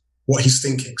across what he's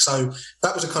thinking. So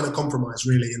that was a kind of compromise,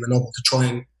 really, in the novel, to try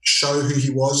and show who he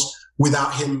was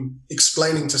without him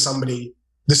explaining to somebody,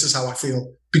 this is how I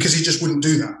feel, because he just wouldn't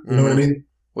do that. You know what I mean?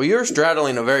 Well, you're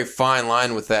straddling a very fine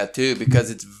line with that, too,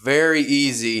 because it's very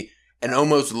easy and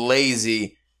almost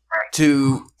lazy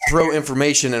to throw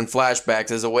information in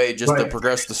flashbacks as a way just to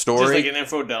progress the story. Just like an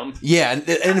info dump. Yeah, an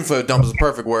info dump is a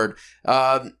perfect word.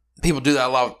 People do that a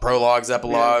lot with prologues,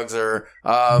 epilogues, or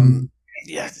don't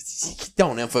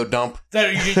info dump.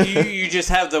 You just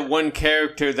have the one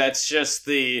character that's just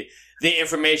the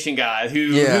information guy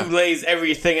who lays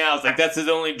everything out. Like, that's his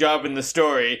only job in the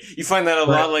story. You find that a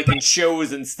lot, like in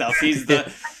shows and stuff. He's the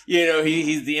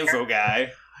he's the info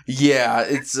guy. Yeah,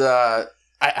 it's I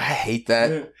hate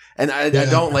that. And I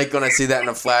don't like when I see that in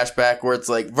a flashback where it's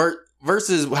like,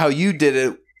 versus how you did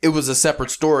it, it was a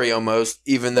separate story almost,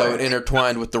 even though it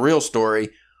intertwined with the real story.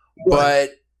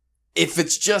 But if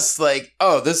it's just like,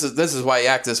 oh, this is why you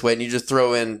act this way, and you just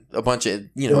throw in a bunch of,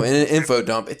 in an info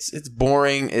dump, it's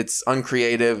boring, it's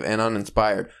uncreative, and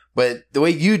uninspired. But the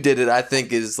way you did it, I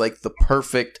think, is like the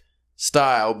perfect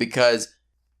style because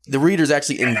the readers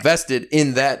actually invested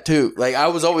in that too. Like, I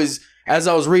was always... As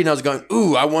I was reading, I was going,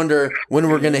 ooh, I wonder when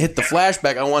we're going to hit the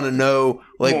flashback. I want to know,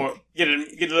 like... Get a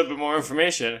little bit more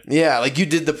information. Yeah, like you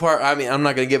did the part... I mean, I'm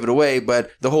not going to give it away, but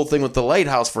the whole thing with the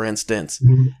lighthouse, for instance.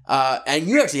 Mm-hmm. And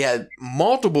you actually had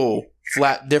multiple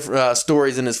different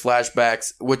stories in his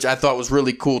flashbacks, which I thought was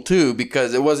really cool, too,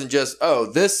 because it wasn't just,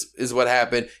 oh, this is what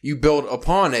happened. You build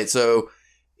upon it, so...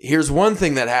 Here's one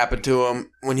thing that happened to him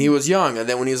when he was young, and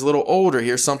then when he was a little older,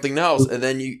 here's something else, and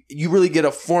then you really get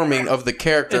a forming of the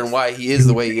character and why he is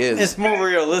the way he is. It's more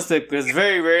realistic because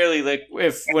very rarely, like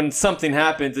when something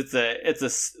happens, it's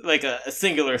a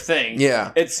singular thing.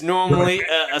 Yeah, it's normally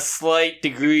a slight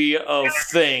degree of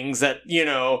things that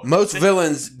Most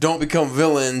villains don't become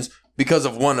villains because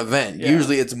of one event. Yeah.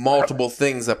 Usually it's multiple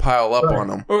things that pile up on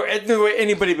them. Or the way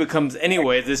anybody becomes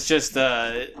anyways, it's just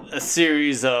a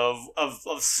series of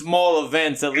small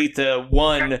events that lead to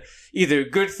one either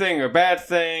good thing or bad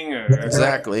thing.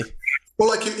 Exactly. Well,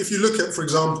 like if you look at, for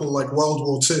example, like World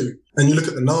War II, and you look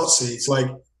at the Nazis, like,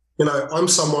 I'm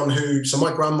someone so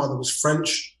my grandmother was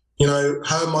French.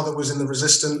 Her mother was in the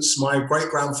resistance. My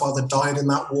great-grandfather died in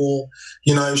that war.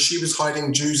 She was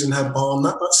hiding Jews in her barn.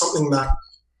 That's something that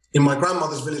in my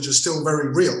grandmother's village is still very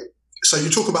real. So you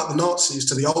talk about the Nazis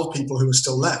to the old people who are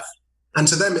still left, and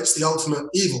to them it's the ultimate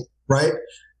evil, right?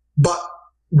 But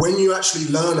when you actually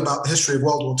learn about the history of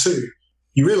World War II,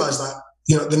 you realize that,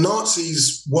 the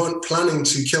Nazis weren't planning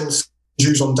to kill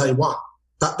Jews on day one.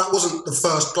 That wasn't the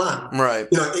first plan. Right.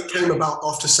 It came about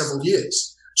after several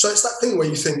years. So it's that thing where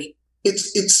you think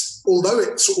it's although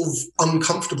it's sort of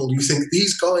uncomfortable, you think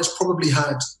these guys probably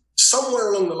had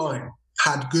somewhere along the line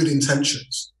had good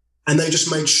intentions. And they just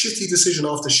made shitty decision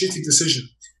after shitty decision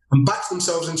and backed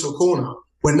themselves into a corner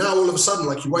where now all of a sudden,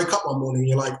 like, you wake up one morning and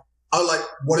you're like, oh, like,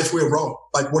 what if we're wrong?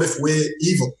 Like, what if we're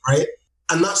evil, right?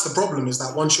 And that's the problem, is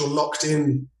that once you're locked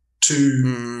in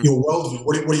to your worldview,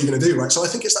 what are you going to do, right? So I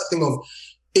think it's that thing of,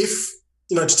 if,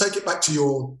 to take it back to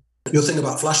your thing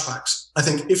about flashbacks, I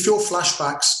think if your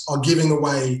flashbacks are giving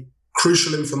away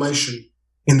crucial information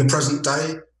in the present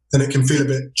day, then it can feel a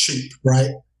bit cheap,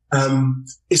 right?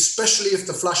 Especially if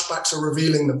the flashbacks are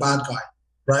revealing the bad guy,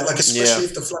 right? Like, especially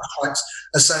if the flashbacks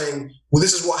are saying, well,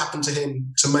 this is what happened to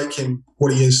him to make him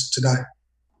what he is today.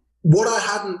 What I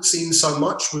hadn't seen so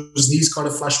much was these kind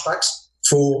of flashbacks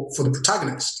for the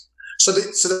protagonist. So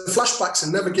the flashbacks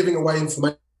are never giving away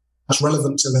information that's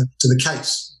relevant to the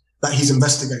case that he's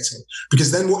investigating,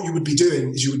 because then what you would be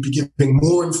doing is you would be giving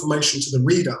more information to the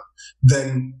reader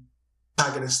than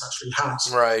protagonist actually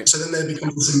has. Right. So then there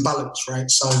becomes this imbalance, right?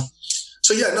 So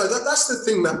yeah, no, that's the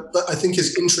thing that I think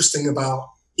is interesting about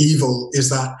evil, is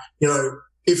that,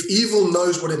 if evil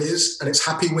knows what it is and it's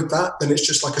happy with that, then it's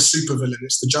just like a supervillain.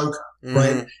 It's the Joker,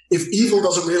 right? If evil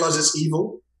doesn't realize it's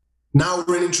evil, now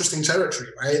we're in interesting territory,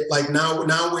 right? Like now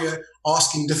we're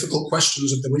asking difficult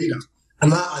questions of the reader.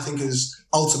 And that, I think, is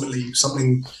ultimately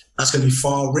something that's going to be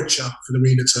far richer for the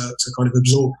reader to kind of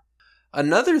absorb.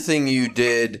 Another thing you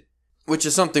did, which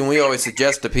is something we always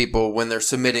suggest to people when they're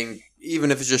submitting,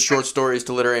 even if it's just short stories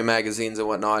to literary magazines and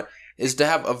whatnot, is to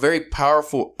have a very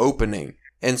powerful opening.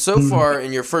 And so far,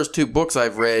 in your first 2 books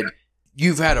I've read,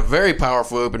 you've had a very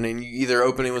powerful opening, either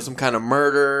opening with some kind of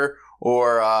murder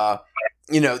or,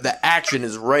 the action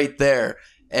is right there.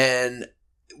 And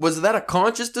was that a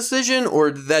conscious decision, or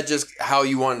did that just how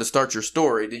you wanted to start your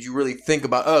story? Did you really think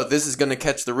about, this is going to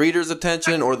catch the reader's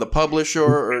attention or the publisher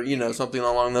or, something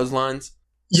along those lines?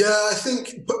 Yeah, I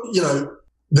think,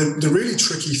 the really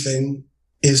tricky thing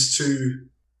is to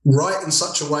write in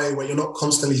such a way where you're not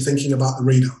constantly thinking about the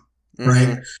reader,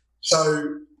 right?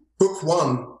 So book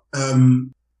 1,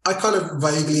 I kind of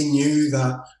vaguely knew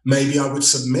that maybe I would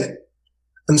submit.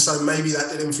 And so maybe that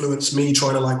did influence me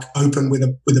trying to open with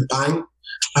a bang.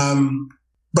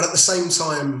 But at the same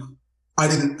time, I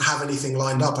didn't have anything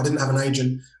lined up. I didn't have an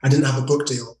agent. I didn't have a book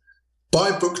deal.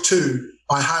 By book 2,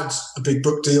 I had a big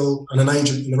book deal and an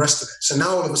agent and the rest of it. So now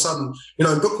all of a sudden, in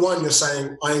book 1, you're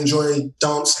saying, I enjoy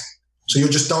dancing. So you're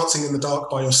just dancing in the dark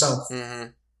by yourself.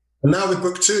 And now with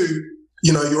book 2,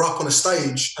 you're up on a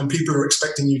stage and people are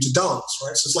expecting you to dance,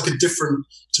 right? So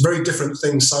it's a very different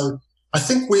thing. So I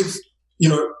think with,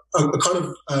 a kind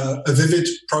of a vivid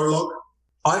prologue,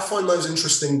 I find those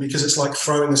interesting because it's like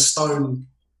throwing a stone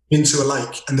into a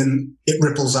lake and then it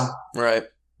ripples out. Right.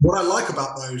 What I like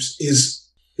about those is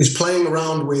playing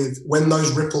around with when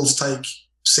those ripples take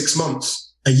 6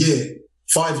 months, a year,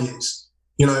 5 years,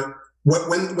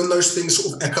 when those things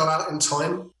sort of echo out in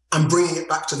time and bringing it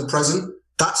back to the present,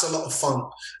 that's a lot of fun.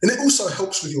 And it also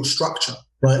helps with your structure,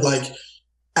 right? Like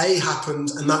A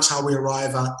happened and that's how we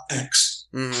arrive at X.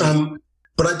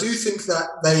 But I do think that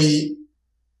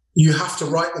you have to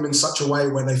write them in such a way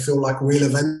where they feel like real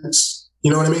events.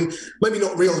 You know what I mean? Maybe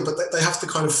not real, but they have to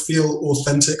kind of feel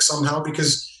authentic somehow,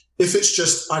 because if it's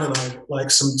just, I don't know,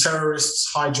 like some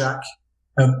terrorists hijack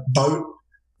a boat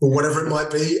or whatever it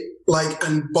might be,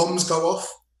 and bombs go off,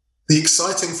 the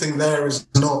exciting thing there is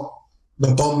not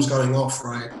the bombs going off,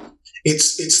 right?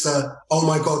 It's the, oh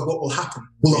my God, what will happen?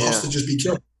 Will the hostages be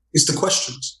killed? It's the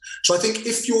questions. So I think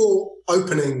if you're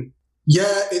opening,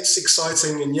 it's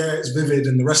exciting and it's vivid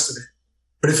and the rest of it,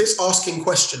 but if it's asking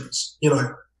questions,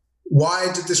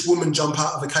 why did this woman jump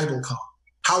out of a cable car?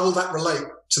 How will that relate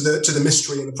to the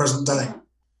mystery in the present day?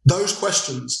 Those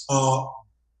questions are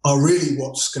really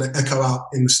what's going to echo out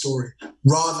in the story,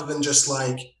 rather than just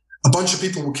like a bunch of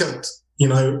people were killed.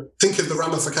 Think of the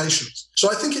ramifications.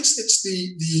 So I think it's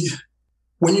the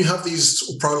when you have these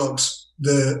sort of prologues,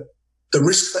 the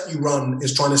risk that you run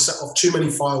is trying to set off too many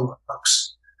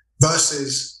fireworks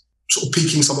versus sort of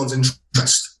piquing someone's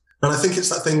interest. And I think it's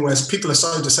that thing where people are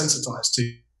so desensitized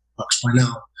to books by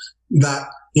now that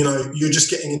you're just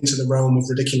getting into the realm of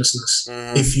ridiculousness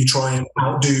if you try and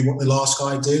outdo what the last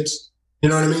guy did. You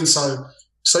know what I mean? So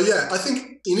I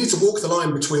think you need to walk the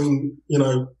line between,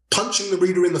 punching the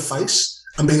reader in the face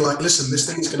and being like, listen, this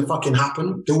thing is going to fucking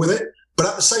happen, deal with it. But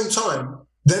at the same time,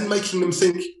 then making them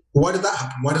think, why did that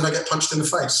happen? Why did I get punched in the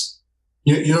face?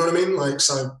 You know what I mean?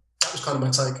 So that was kind of my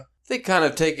take. I think kind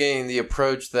of taking the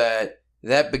approach that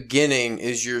beginning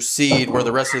is your seed where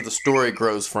the rest of the story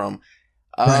grows from.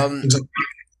 Right, exactly.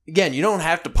 Again, you don't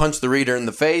have to punch the reader in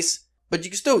the face, but you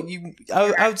can still,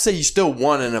 I would say you still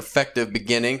want an effective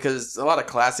beginning, because a lot of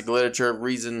classic literature,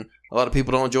 reason a lot of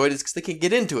people don't enjoy it is because they can't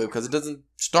get into it because it doesn't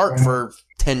start for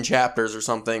 10 chapters or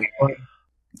something.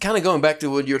 Kind of going back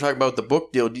to what you were talking about with the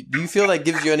book deal, do you feel that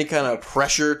gives you any kind of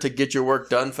pressure to get your work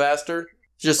done faster?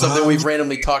 It's just something we've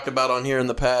randomly talked about on here in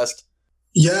the past.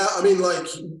 Yeah, I mean,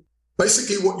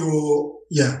 basically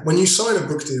when you sign a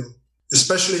book deal,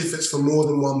 especially if it's for more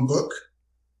than one book,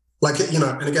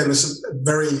 and again, this is a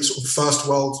very sort of first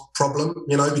world problem,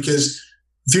 because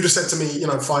if you'd have said to me,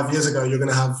 5 years ago, you're going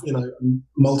to have, a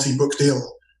multi-book deal,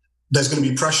 there's going to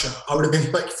be pressure, I would have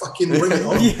been like, fucking bring it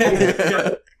on.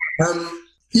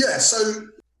 So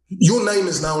your name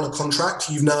is now on a contract.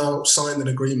 You've now signed an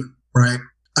agreement, right?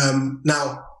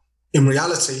 Now, in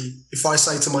reality, if I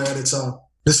say to my editor,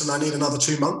 listen, I need another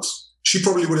 2 months, she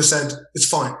probably would have said, it's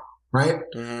fine, right?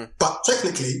 Mm-hmm. But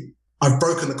technically, I've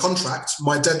broken the contract.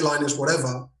 My deadline is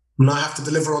whatever, and I have to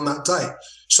deliver on that day.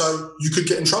 So you could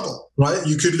get in trouble, right?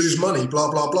 You could lose money, blah,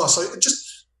 blah, blah. So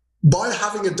just by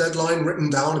having a deadline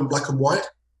written down in black and white,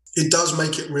 it does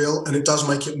make it real and it does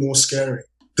make it more scary.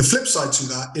 The flip side to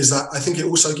that is that I think it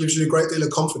also gives you a great deal of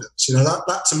confidence.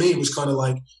 That to me was kind of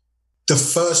like the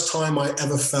first time I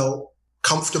ever felt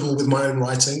comfortable with my own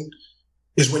writing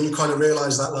is when you kind of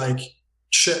realize that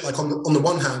on the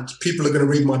one hand, people are going to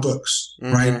read my books,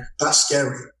 right? That's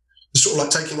scary. It's sort of like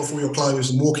taking off all your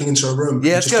clothes and walking into a room.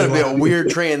 Yeah, it's got to be a weird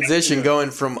transition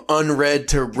going from unread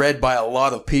to read by a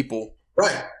lot of people.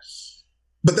 Right.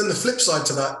 But then the flip side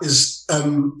to that is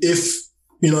if,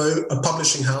 a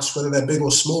publishing house, whether they're big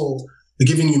or small, they're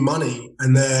giving you money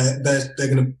and they're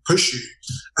going to push you,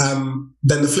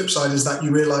 then the flip side is that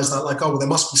you realize that there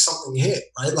must be something here,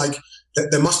 right? Like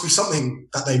there must be something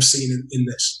that they've seen in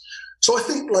this. So I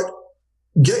think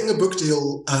getting a book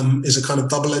deal is a kind of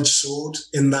double-edged sword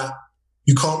in that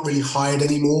you can't really hide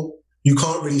anymore. You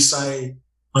can't really say,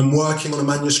 I'm working on a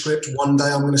manuscript, one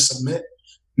day I'm going to submit.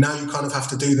 Now you kind of have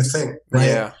to do the thing, right?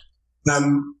 Yeah.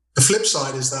 The flip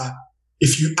side is that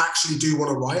if you actually do want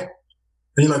to write,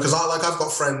 because I've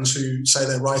got friends who say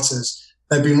they're writers,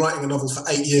 they've been writing a novel for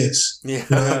 8 years.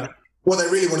 Yeah. What they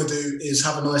really want to do is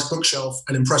have a nice bookshelf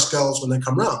and impress girls when they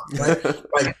come round,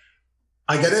 right?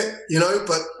 I get it,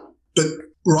 but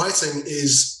writing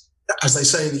is, as they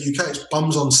say in the UK, it's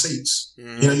bums on seats.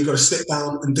 Mm. You've got to sit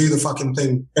down and do the fucking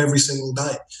thing every single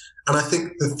day. And I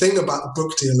think the thing about the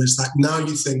book deal is that now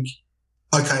you think,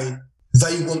 okay,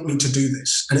 they want me to do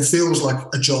this. And it feels like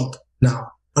a job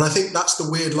now. And I think that's the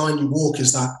weird line you walk,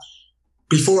 is that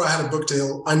before I had a book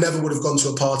deal, I never would have gone to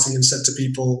a party and said to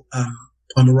people,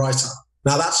 I'm a writer.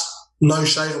 Now that's no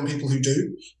shade on people who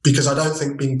do, because I don't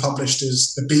think being published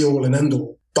is the be all and end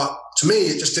all. But to me,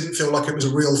 it just didn't feel like it was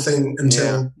a real thing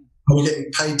until I was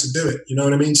getting paid to do it. You know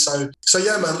what I mean? So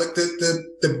yeah, man,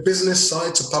 the business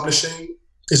side to publishing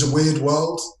is a weird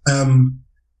world. And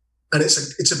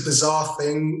it's a bizarre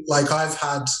thing. I've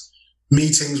had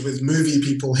meetings with movie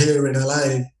people here in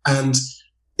LA, and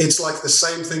it's like the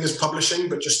same thing as publishing,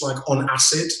 but just on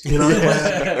acid,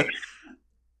 where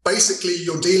basically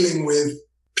you're dealing with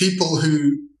people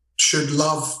who should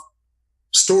love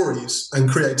stories and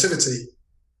creativity,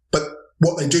 but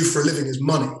what they do for a living is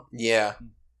money. Yeah.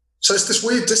 So it's this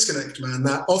weird disconnect, man,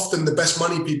 that often the best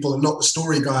money people are not the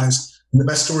story guys, and the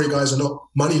best story guys are not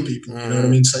money people. You know what I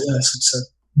mean? So yes, it's a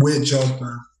weird job,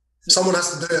 man. Someone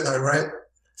has to do it though, right?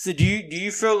 So do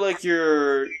you feel like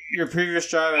your previous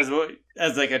job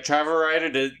as a travel writer,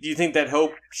 do you think that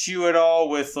helps you at all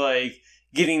with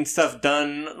getting stuff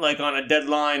done on a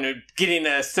deadline, or getting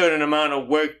a certain amount of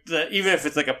work, even if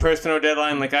it's a personal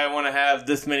deadline, I want to have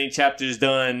this many chapters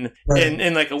done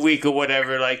in a week or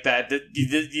whatever like that. Do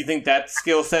you think that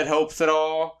skill set helps at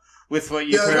all with what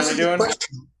you're currently doing?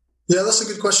 Yeah, that's a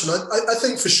good question. I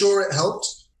think for sure it helped.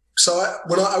 So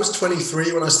when I was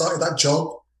 23 when I started that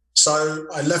job, so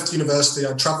I left university,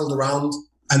 I traveled around,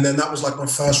 and then that was my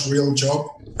first real job.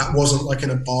 That wasn't in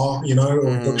a bar, or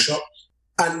a bookshop.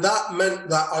 And that meant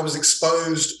that I was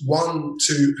exposed, one,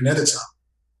 to an editor,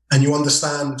 and you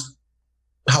understand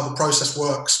how the process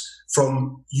works,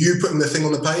 from you putting the thing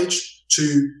on the page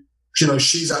to,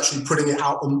 she's actually putting it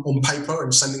out on paper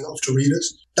and sending it off to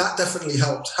readers. That definitely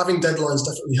helped. Having deadlines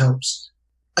definitely helps.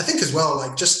 I think as well,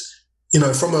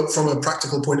 from a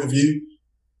practical point of view,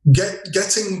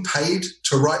 getting paid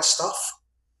to write stuff,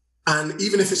 and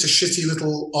even if it's a shitty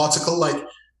little article,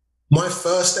 my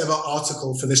first ever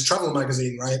article for this travel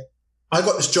magazine, right? I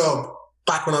got this job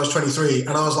back when I was 23,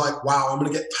 and I was like, wow, I'm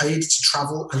going to get paid to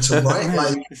travel and to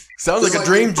write. Sounds like a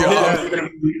dream job.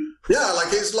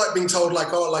 It's like being told you're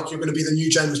going to be the new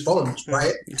James Bond,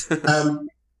 right?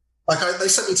 They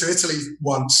sent me to Italy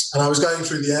once, and I was going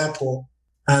through the airport,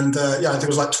 and I think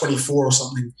it was 24 or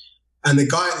something. And the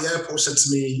guy at the airport said to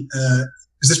me,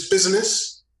 is this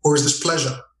business or is this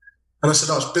pleasure? And I said,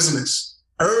 oh, it's business.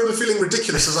 I remember feeling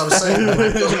ridiculous as I was saying that. I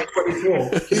was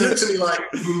 24. He looked at me like,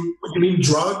 you mean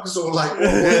drugs? Or what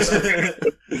is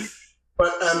it?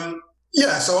 But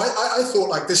so I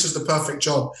thought this is the perfect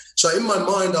job. So in my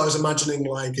mind, I was imagining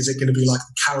is it going to be the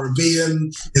Caribbean?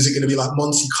 Is it going to be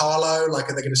Monte Carlo? Are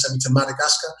they going to send me to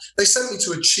Madagascar? They sent me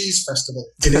to a cheese festival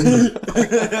in England.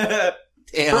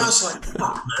 Damn. And I was like,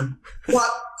 fuck, man.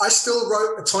 But I still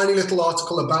wrote a tiny little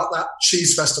article about that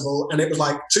cheese festival, and it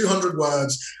was 200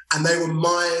 words, and they were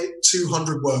my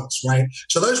 200 words, right?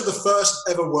 So those were the first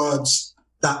ever words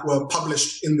that were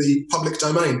published in the public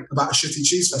domain about a shitty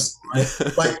cheese festival,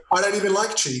 right? I don't even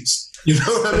like cheese. You know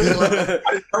what I mean?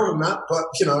 I didn't tell them that, but,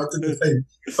 I did the thing.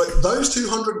 But those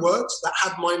 200 words that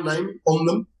had my name on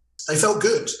them, they felt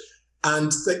good,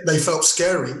 and they felt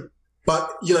scary.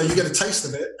 But, you get a taste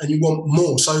of it and you want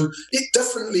more. So it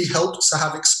definitely helps to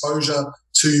have exposure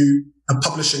to a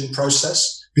publishing process,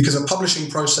 because a publishing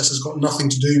process has got nothing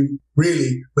to do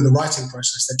really with the writing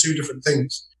process. They're two different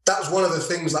things. That was one of the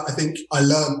things that I think I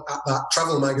learned at that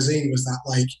travel magazine, was that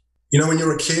when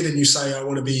you're a kid and you say, I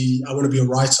want to be a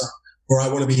writer, or I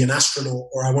want to be an astronaut,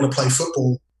 or I want to play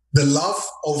football, the love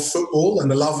of football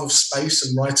and the love of space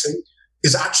and writing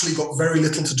is actually got very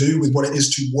little to do with what it is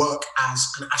to work as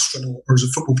an astronaut or as a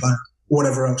football player or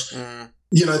whatever else.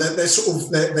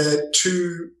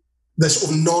 They're they're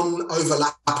sort of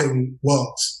non-overlapping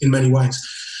worlds in many ways.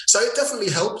 So it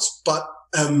definitely helped, but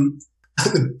I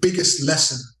think the biggest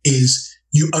lesson is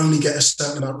you only get a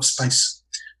certain amount of space.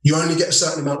 You only get a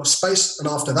certain amount of space, and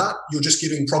after that, you're just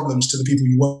giving problems to the people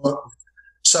you work with.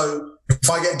 So if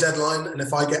I get a deadline and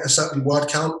if I get a certain word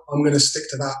count, I'm going to stick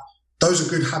to that. Those are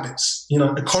good habits.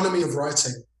 Economy of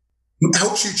writing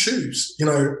helps you choose.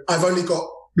 I've only got,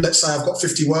 let's say I've got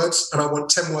 50 words and I want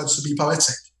 10 words to be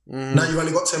poetic. Now you've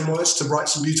only got 10 words to write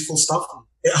some beautiful stuff.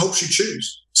 It helps you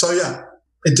choose. So yeah,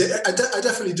 I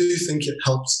definitely do think it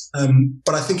helps.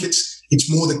 But I think it's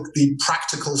more the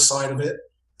practical side of it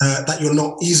that you're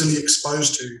not easily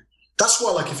exposed to. That's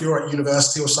why, like, if you're at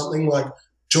university or something, like,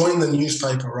 join the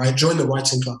newspaper, right? Join the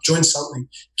writing club, join something.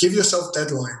 Give yourself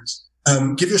deadlines.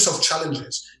 Give yourself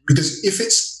challenges. Because if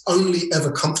it's only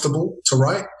ever comfortable to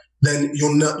write, then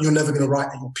you're never going to write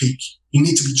at your peak. You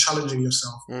need to be challenging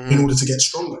yourself in order to get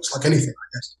stronger. It's like anything, I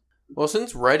guess. Well,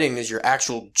 since writing is your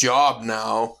actual job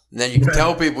now, and then you can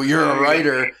tell people you're a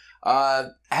writer,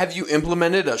 have you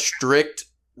implemented a strict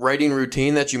writing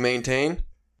routine that you maintain?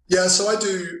 Yeah, so I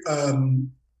do.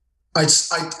 I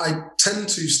tend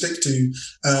to stick to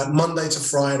Monday to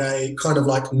Friday, kind of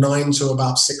like 9 to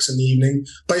about 6 in the evening,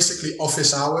 basically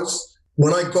office hours.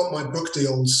 When I got my book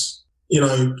deals,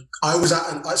 I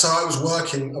was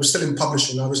working, I was still in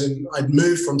publishing. I'd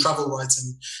moved from travel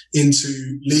writing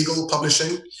into legal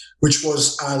publishing, which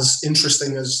was as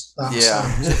interesting as that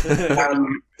sounds.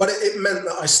 But it meant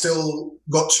that I still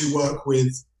got to work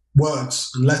with words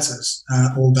and letters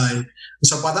all day. And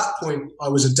so by that point, I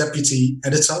was a deputy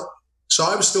editor. So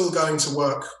I was still going to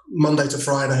work Monday to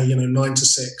Friday, 9 to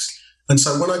 6. And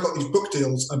so when I got these book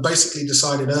deals, I basically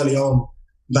decided early on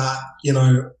that,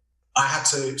 I had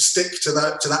to stick to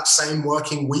that same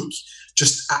working week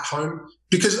just at home,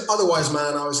 because otherwise,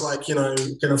 man, I was like, going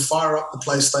to fire up the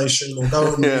PlayStation or go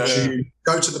on YouTube,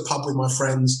 go to the pub with my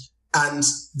friends, and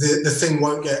the thing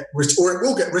won't get written, or it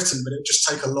will get written, but it'll just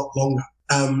take a lot longer.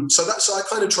 So I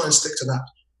kind of try and stick to that.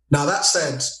 Now, that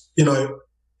said,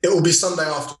 it will be Sunday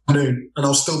afternoon and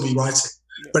I'll still be writing,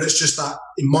 but it's just that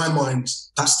in my mind,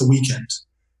 that's the weekend.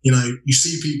 You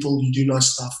see people, you do nice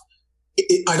stuff.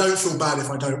 I don't feel bad if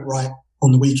I don't write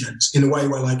on the weekends, in a way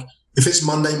where, like, if it's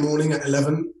Monday morning at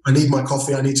 11, I need my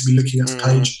coffee, I need to be looking at the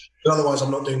page. But otherwise, I'm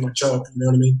not doing my job. You know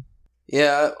what I mean?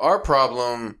 Yeah, our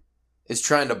problem is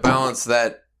trying to balance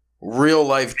that real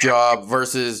life job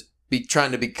versus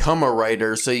trying to become a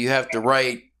writer. So you have to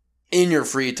write in your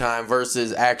free time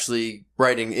versus actually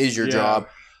writing is your job.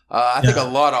 I think a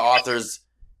lot of authors,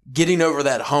 getting over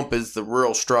that hump is the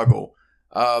real struggle.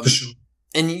 For sure.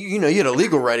 And you had a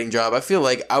legal writing job. I feel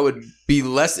like I would be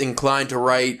less inclined to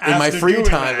write in my free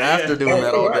time after doing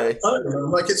that all day. I don't know.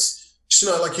 Like, it's,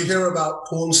 like you hear about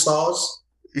porn stars,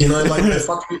 like they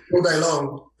fuck you all day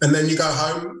long, and then you go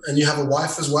home and you have a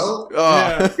wife as well.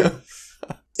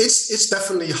 It's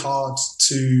definitely hard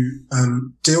to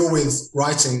deal with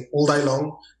writing all day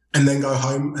long and then go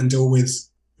home and deal with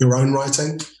your own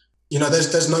writing.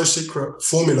 There's no secret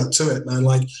formula to it, man.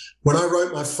 Like, when I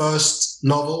wrote my first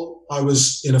novel, I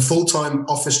was in a full-time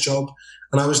office job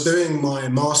and I was doing my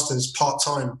master's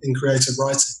part-time in creative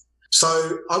writing.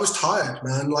 So I was tired,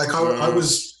 man. Like, I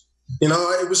was, look,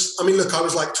 I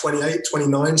was like 28,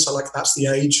 29. So, like, that's the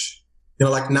age,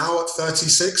 like now at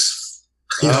 36,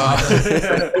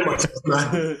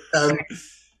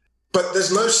 but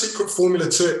there's no secret formula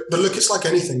to it. But look, it's like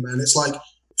anything, man. It's like,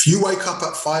 if you wake up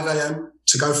at 5 a.m.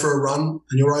 to go for a run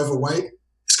and you're overweight,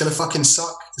 it's going to fucking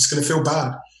suck. It's going to feel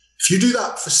bad. If you do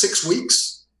that for 6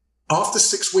 weeks, after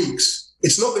 6 weeks,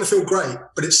 it's not going to feel great,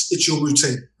 but it's your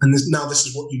routine. And now this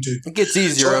is what you do. It gets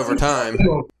easier over time.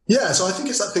 Yeah. So I think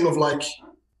it's that thing of, like,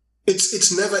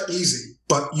 it's never easy,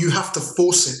 but you have to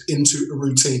force it into a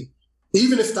routine.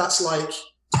 Even if that's like,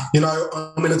 I'm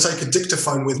going to take a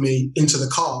dictaphone with me into the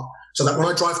car so that when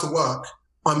I drive to work,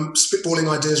 I'm spitballing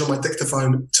ideas on my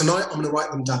dictaphone. Tonight, I'm going to write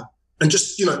them down. And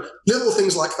just, little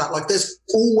things like that. Like, there's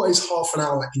always half an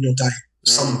hour in your day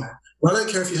somewhere. And I don't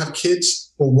care if you have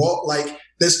kids or what, like,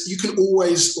 you can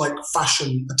always, like,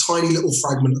 fashion a tiny little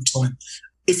fragment of time.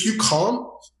 If you can't,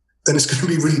 then it's going to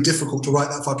be really difficult to write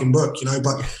that fucking book,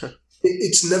 but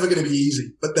it's never going to be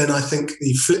easy. But then I think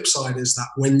the flip side is that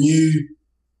when you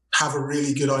have a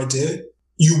really good idea,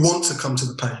 you want to come to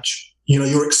the page.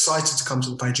 You're excited to come to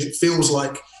the page. It feels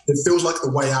like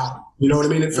the way out. You know what I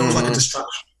mean? It feels like a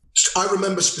distraction. I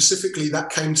remember specifically that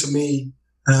came to me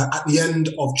at the end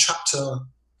of chapter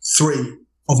 3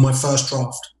 of my first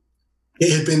draft.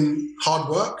 It had been hard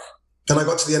work. Then I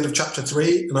got to the end of chapter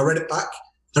 3 and I read it back.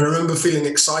 And I remember feeling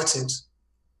excited.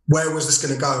 Where was this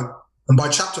going to go? And by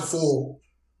chapter 4,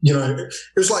 you know, it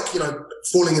was like, you know,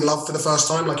 falling in love for the first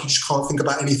time. Like you just can't think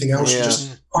about anything else. Yeah. You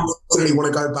just constantly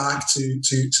want to go back to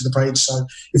the page. So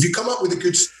if you come up with a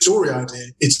good story idea,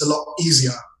 it's a lot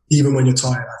easier, even when you're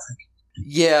tired, I think.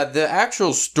 Yeah, the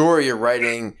actual story you're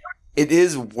writing, it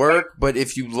is work, but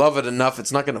if you love it enough,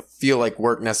 it's not going to feel like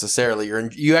work necessarily.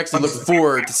 You actually look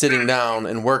forward to sitting down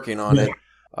and working on it.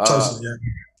 Totally, yeah.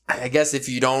 I guess if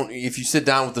you sit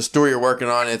down with the story you're working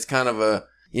on, it's kind of a,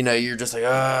 you know, you're just like,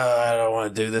 I don't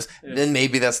want to do this. Yeah. Then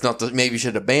maybe that's not maybe you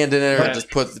should abandon it or just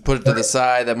put it to the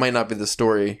side. That might not be the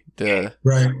story to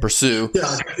pursue.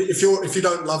 Yeah, if you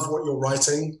don't love what you're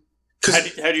writing, how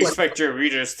do you expect your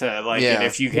readers to like it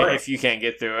if you can't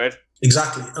get through it?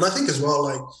 Exactly, and I think as well,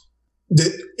 like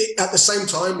at the same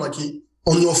time, like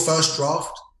on your first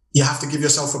draft, you have to give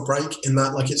yourself a break in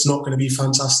that, like it's not going to be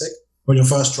fantastic on your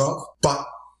first draft, but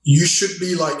you should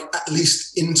be like at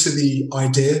least into the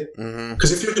idea.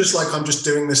 Because if you're just like, I'm just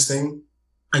doing this thing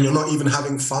and you're not even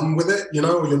having fun with it, you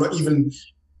know, or you're not even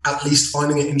at least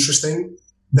finding it interesting,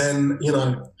 then, you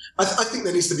know, I think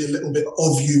there needs to be a little bit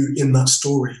of you in that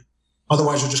story.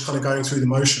 Otherwise, you're just kind of going through the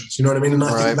motions. You know what I mean? And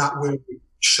I think that will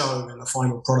show in the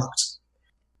final product.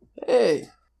 Hey.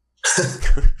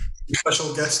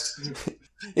 Special guest.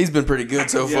 He's been pretty good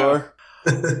so far.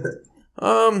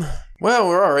 Well,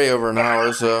 we're already over an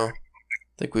hour, so I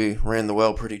think we ran the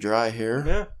well pretty dry here.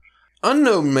 Yeah.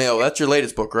 Unknown Male, that's your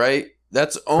latest book, right?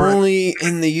 That's only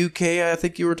in the UK, I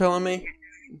think you were telling me?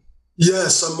 Yeah,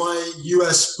 so my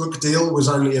US book deal was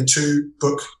only a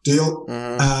 2-book deal,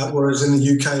 whereas in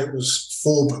the UK it was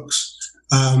 4 books.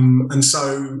 And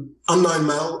so Unknown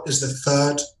Male is the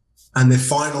 3rd and the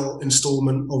final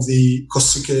installment of the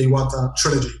Kosuke Iwata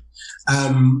trilogy.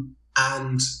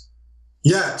 And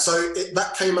yeah, so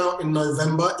that came out in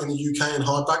November in the UK in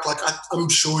hardback. Like I'm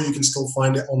sure you can still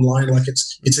find it online. Like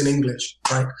it's in English,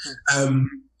 right?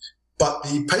 But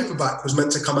the paperback was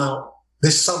meant to come out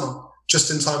this summer, just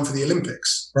in time for the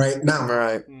Olympics, right now.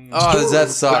 Right. Oh, does that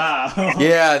suck? Wow.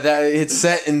 Yeah, it's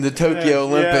set in the Tokyo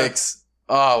Olympics.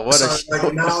 Oh, what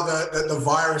like now the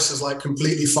virus has like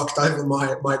completely fucked over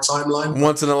my timeline.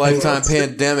 Once in a lifetime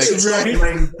pandemic. It's right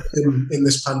in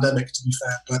this pandemic, to be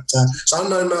fair. But so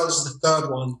Unknown Male is the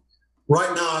 3rd one.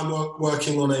 Right now, I'm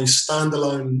working on a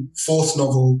standalone 4th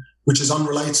novel, which is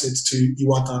unrelated to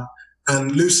Iwata,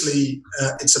 and loosely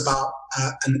it's about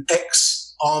an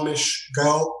ex-Amish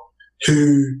girl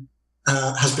who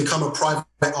has become a private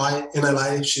eye in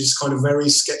LA. She's kind of very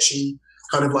sketchy,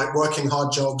 kind of like working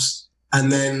hard jobs. And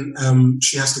then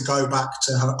she has to go back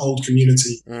to her old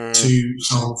community to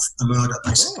solve a murder,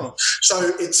 basically. Oh.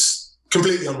 So it's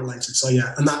completely unrelated. So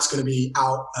yeah, and that's going to be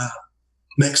out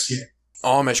next year.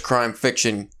 Amish crime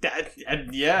fiction.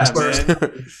 Yeah,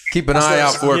 man. Keep an eye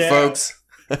out for it, folks.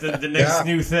 The next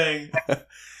new thing.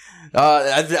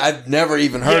 I've never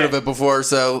even heard of it before,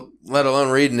 so let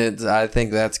alone reading it, I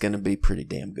think that's going to be pretty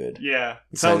damn good. Yeah,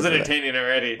 sounds entertaining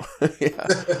already.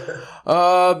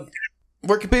 Yeah.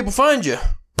 Where can people find you?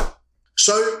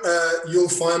 So you'll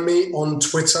find me on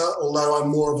Twitter, although I'm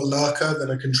more of a lurker than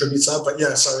a contributor. But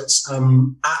yeah, so it's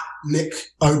at Nick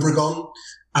Obregon.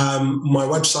 My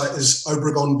website is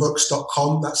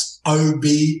obregonbooks.com. That's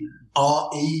OBREGON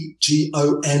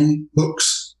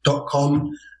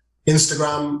books.com.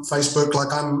 Instagram, Facebook,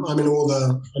 like I'm in all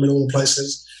the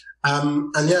places.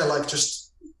 And yeah, like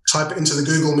just type it into the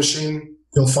Google machine,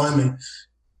 you'll find me.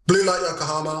 Blue Light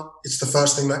Yokohama, it's the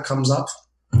first thing that comes up.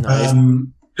 Nice.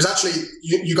 Because actually,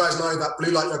 you guys know that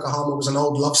Blue Light Yokohama was an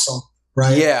old love song,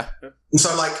 right? Yeah. And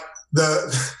so, like,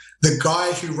 the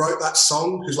guy who wrote that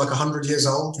song, who's like 100 years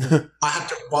old, I had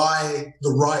to buy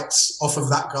the rights off of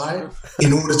that guy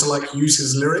in order to, like, use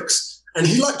his lyrics. And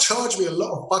he, like, charged me a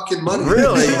lot of fucking money.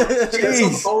 Really?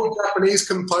 Some old Japanese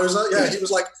composer. Yeah, he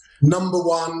was like #1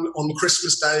 on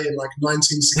Christmas Day in like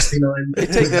 1969. They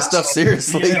take that stuff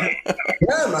seriously.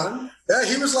 Yeah, man. Yeah,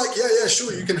 he was like, yeah,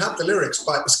 sure, you can have the lyrics,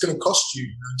 but it's going to cost you.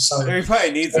 So he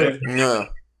probably needs it. Yeah.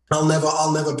 I'll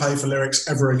never pay for lyrics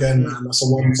ever again, man. That's a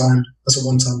one-time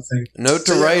thing. Note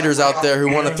to writers out there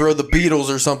who want to throw the Beatles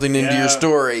or something into your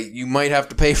story, you might have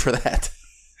to pay for that.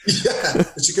 Yeah,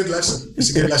 it's a good lesson.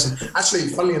 Actually,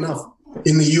 funnily enough,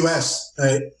 in the US,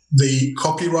 the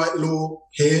copyright law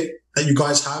here that you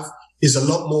guys have is a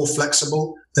lot more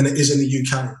flexible than it is in the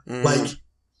UK. Like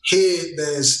here,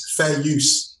 there's fair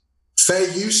use. Fair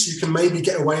use, you can maybe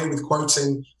get away with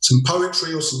quoting some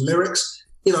poetry or some lyrics.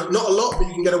 You know, not a lot, but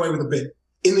you can get away with a bit.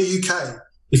 In the UK,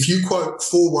 if you quote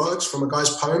 4 words from a guy's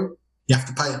poem, you have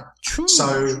to pay him. True.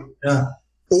 So, yeah.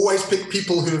 Always pick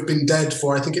people who have been dead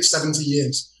for, I think it's 70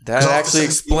 years. That actually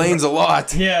explains a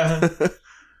lot. Yeah.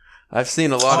 I've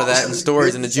seen a lot of that in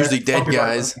stories, and it's usually dead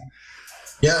guys.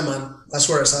 Yeah, man, that's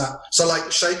where it's at. So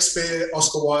like Shakespeare,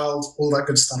 Oscar Wilde, all that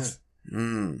good stuff.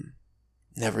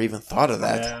 Never even thought of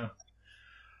that.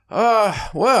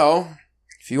 Well,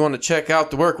 if you want to check out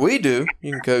the work we do,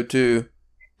 you can go to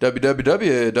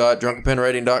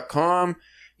www.drunkenpenwriting.com.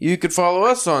 You could follow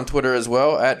us on Twitter as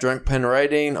well, at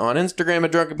drunkenpenwriting, on Instagram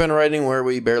at drunkenpenwriting, where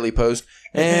we barely post,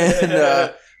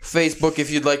 and Facebook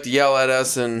if you'd like to yell at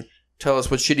us and tell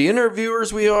us what shitty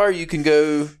interviewers we are. You can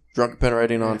go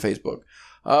drunkenpenwriting on Facebook.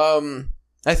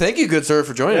 I thank you, good sir,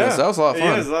 for joining us. That was a lot of fun.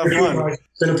 Yeah, it was a lot of fun.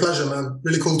 It's been a pleasure, man.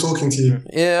 Really cool talking to you.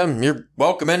 Yeah, you're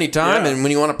welcome anytime. And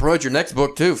when you want to promote your next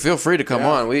book, too, feel free to come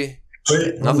on.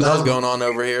 Nothing else going on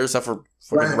over here except for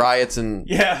fucking riots and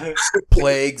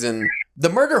plagues. And the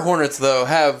murder hornets, though,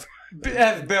 have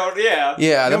built,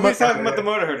 nobody's talking about the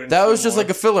murder hornets. That was just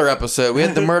like a filler episode. We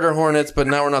had the murder hornets, but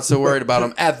now we're not so worried about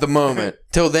them at the moment.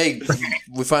 Till we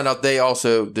find out they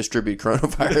also distribute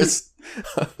coronavirus.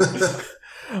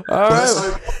 Let's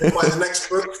hope by the next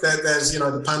book there's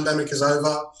the pandemic is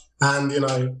over, and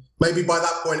maybe by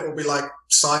that point it'll be like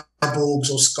cyborgs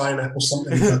or Skynet or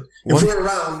something. But if we're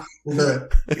around, we'll do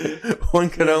it. One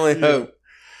could only hope.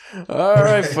 All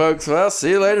right, folks. Well, see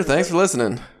you later. Thanks for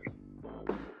listening.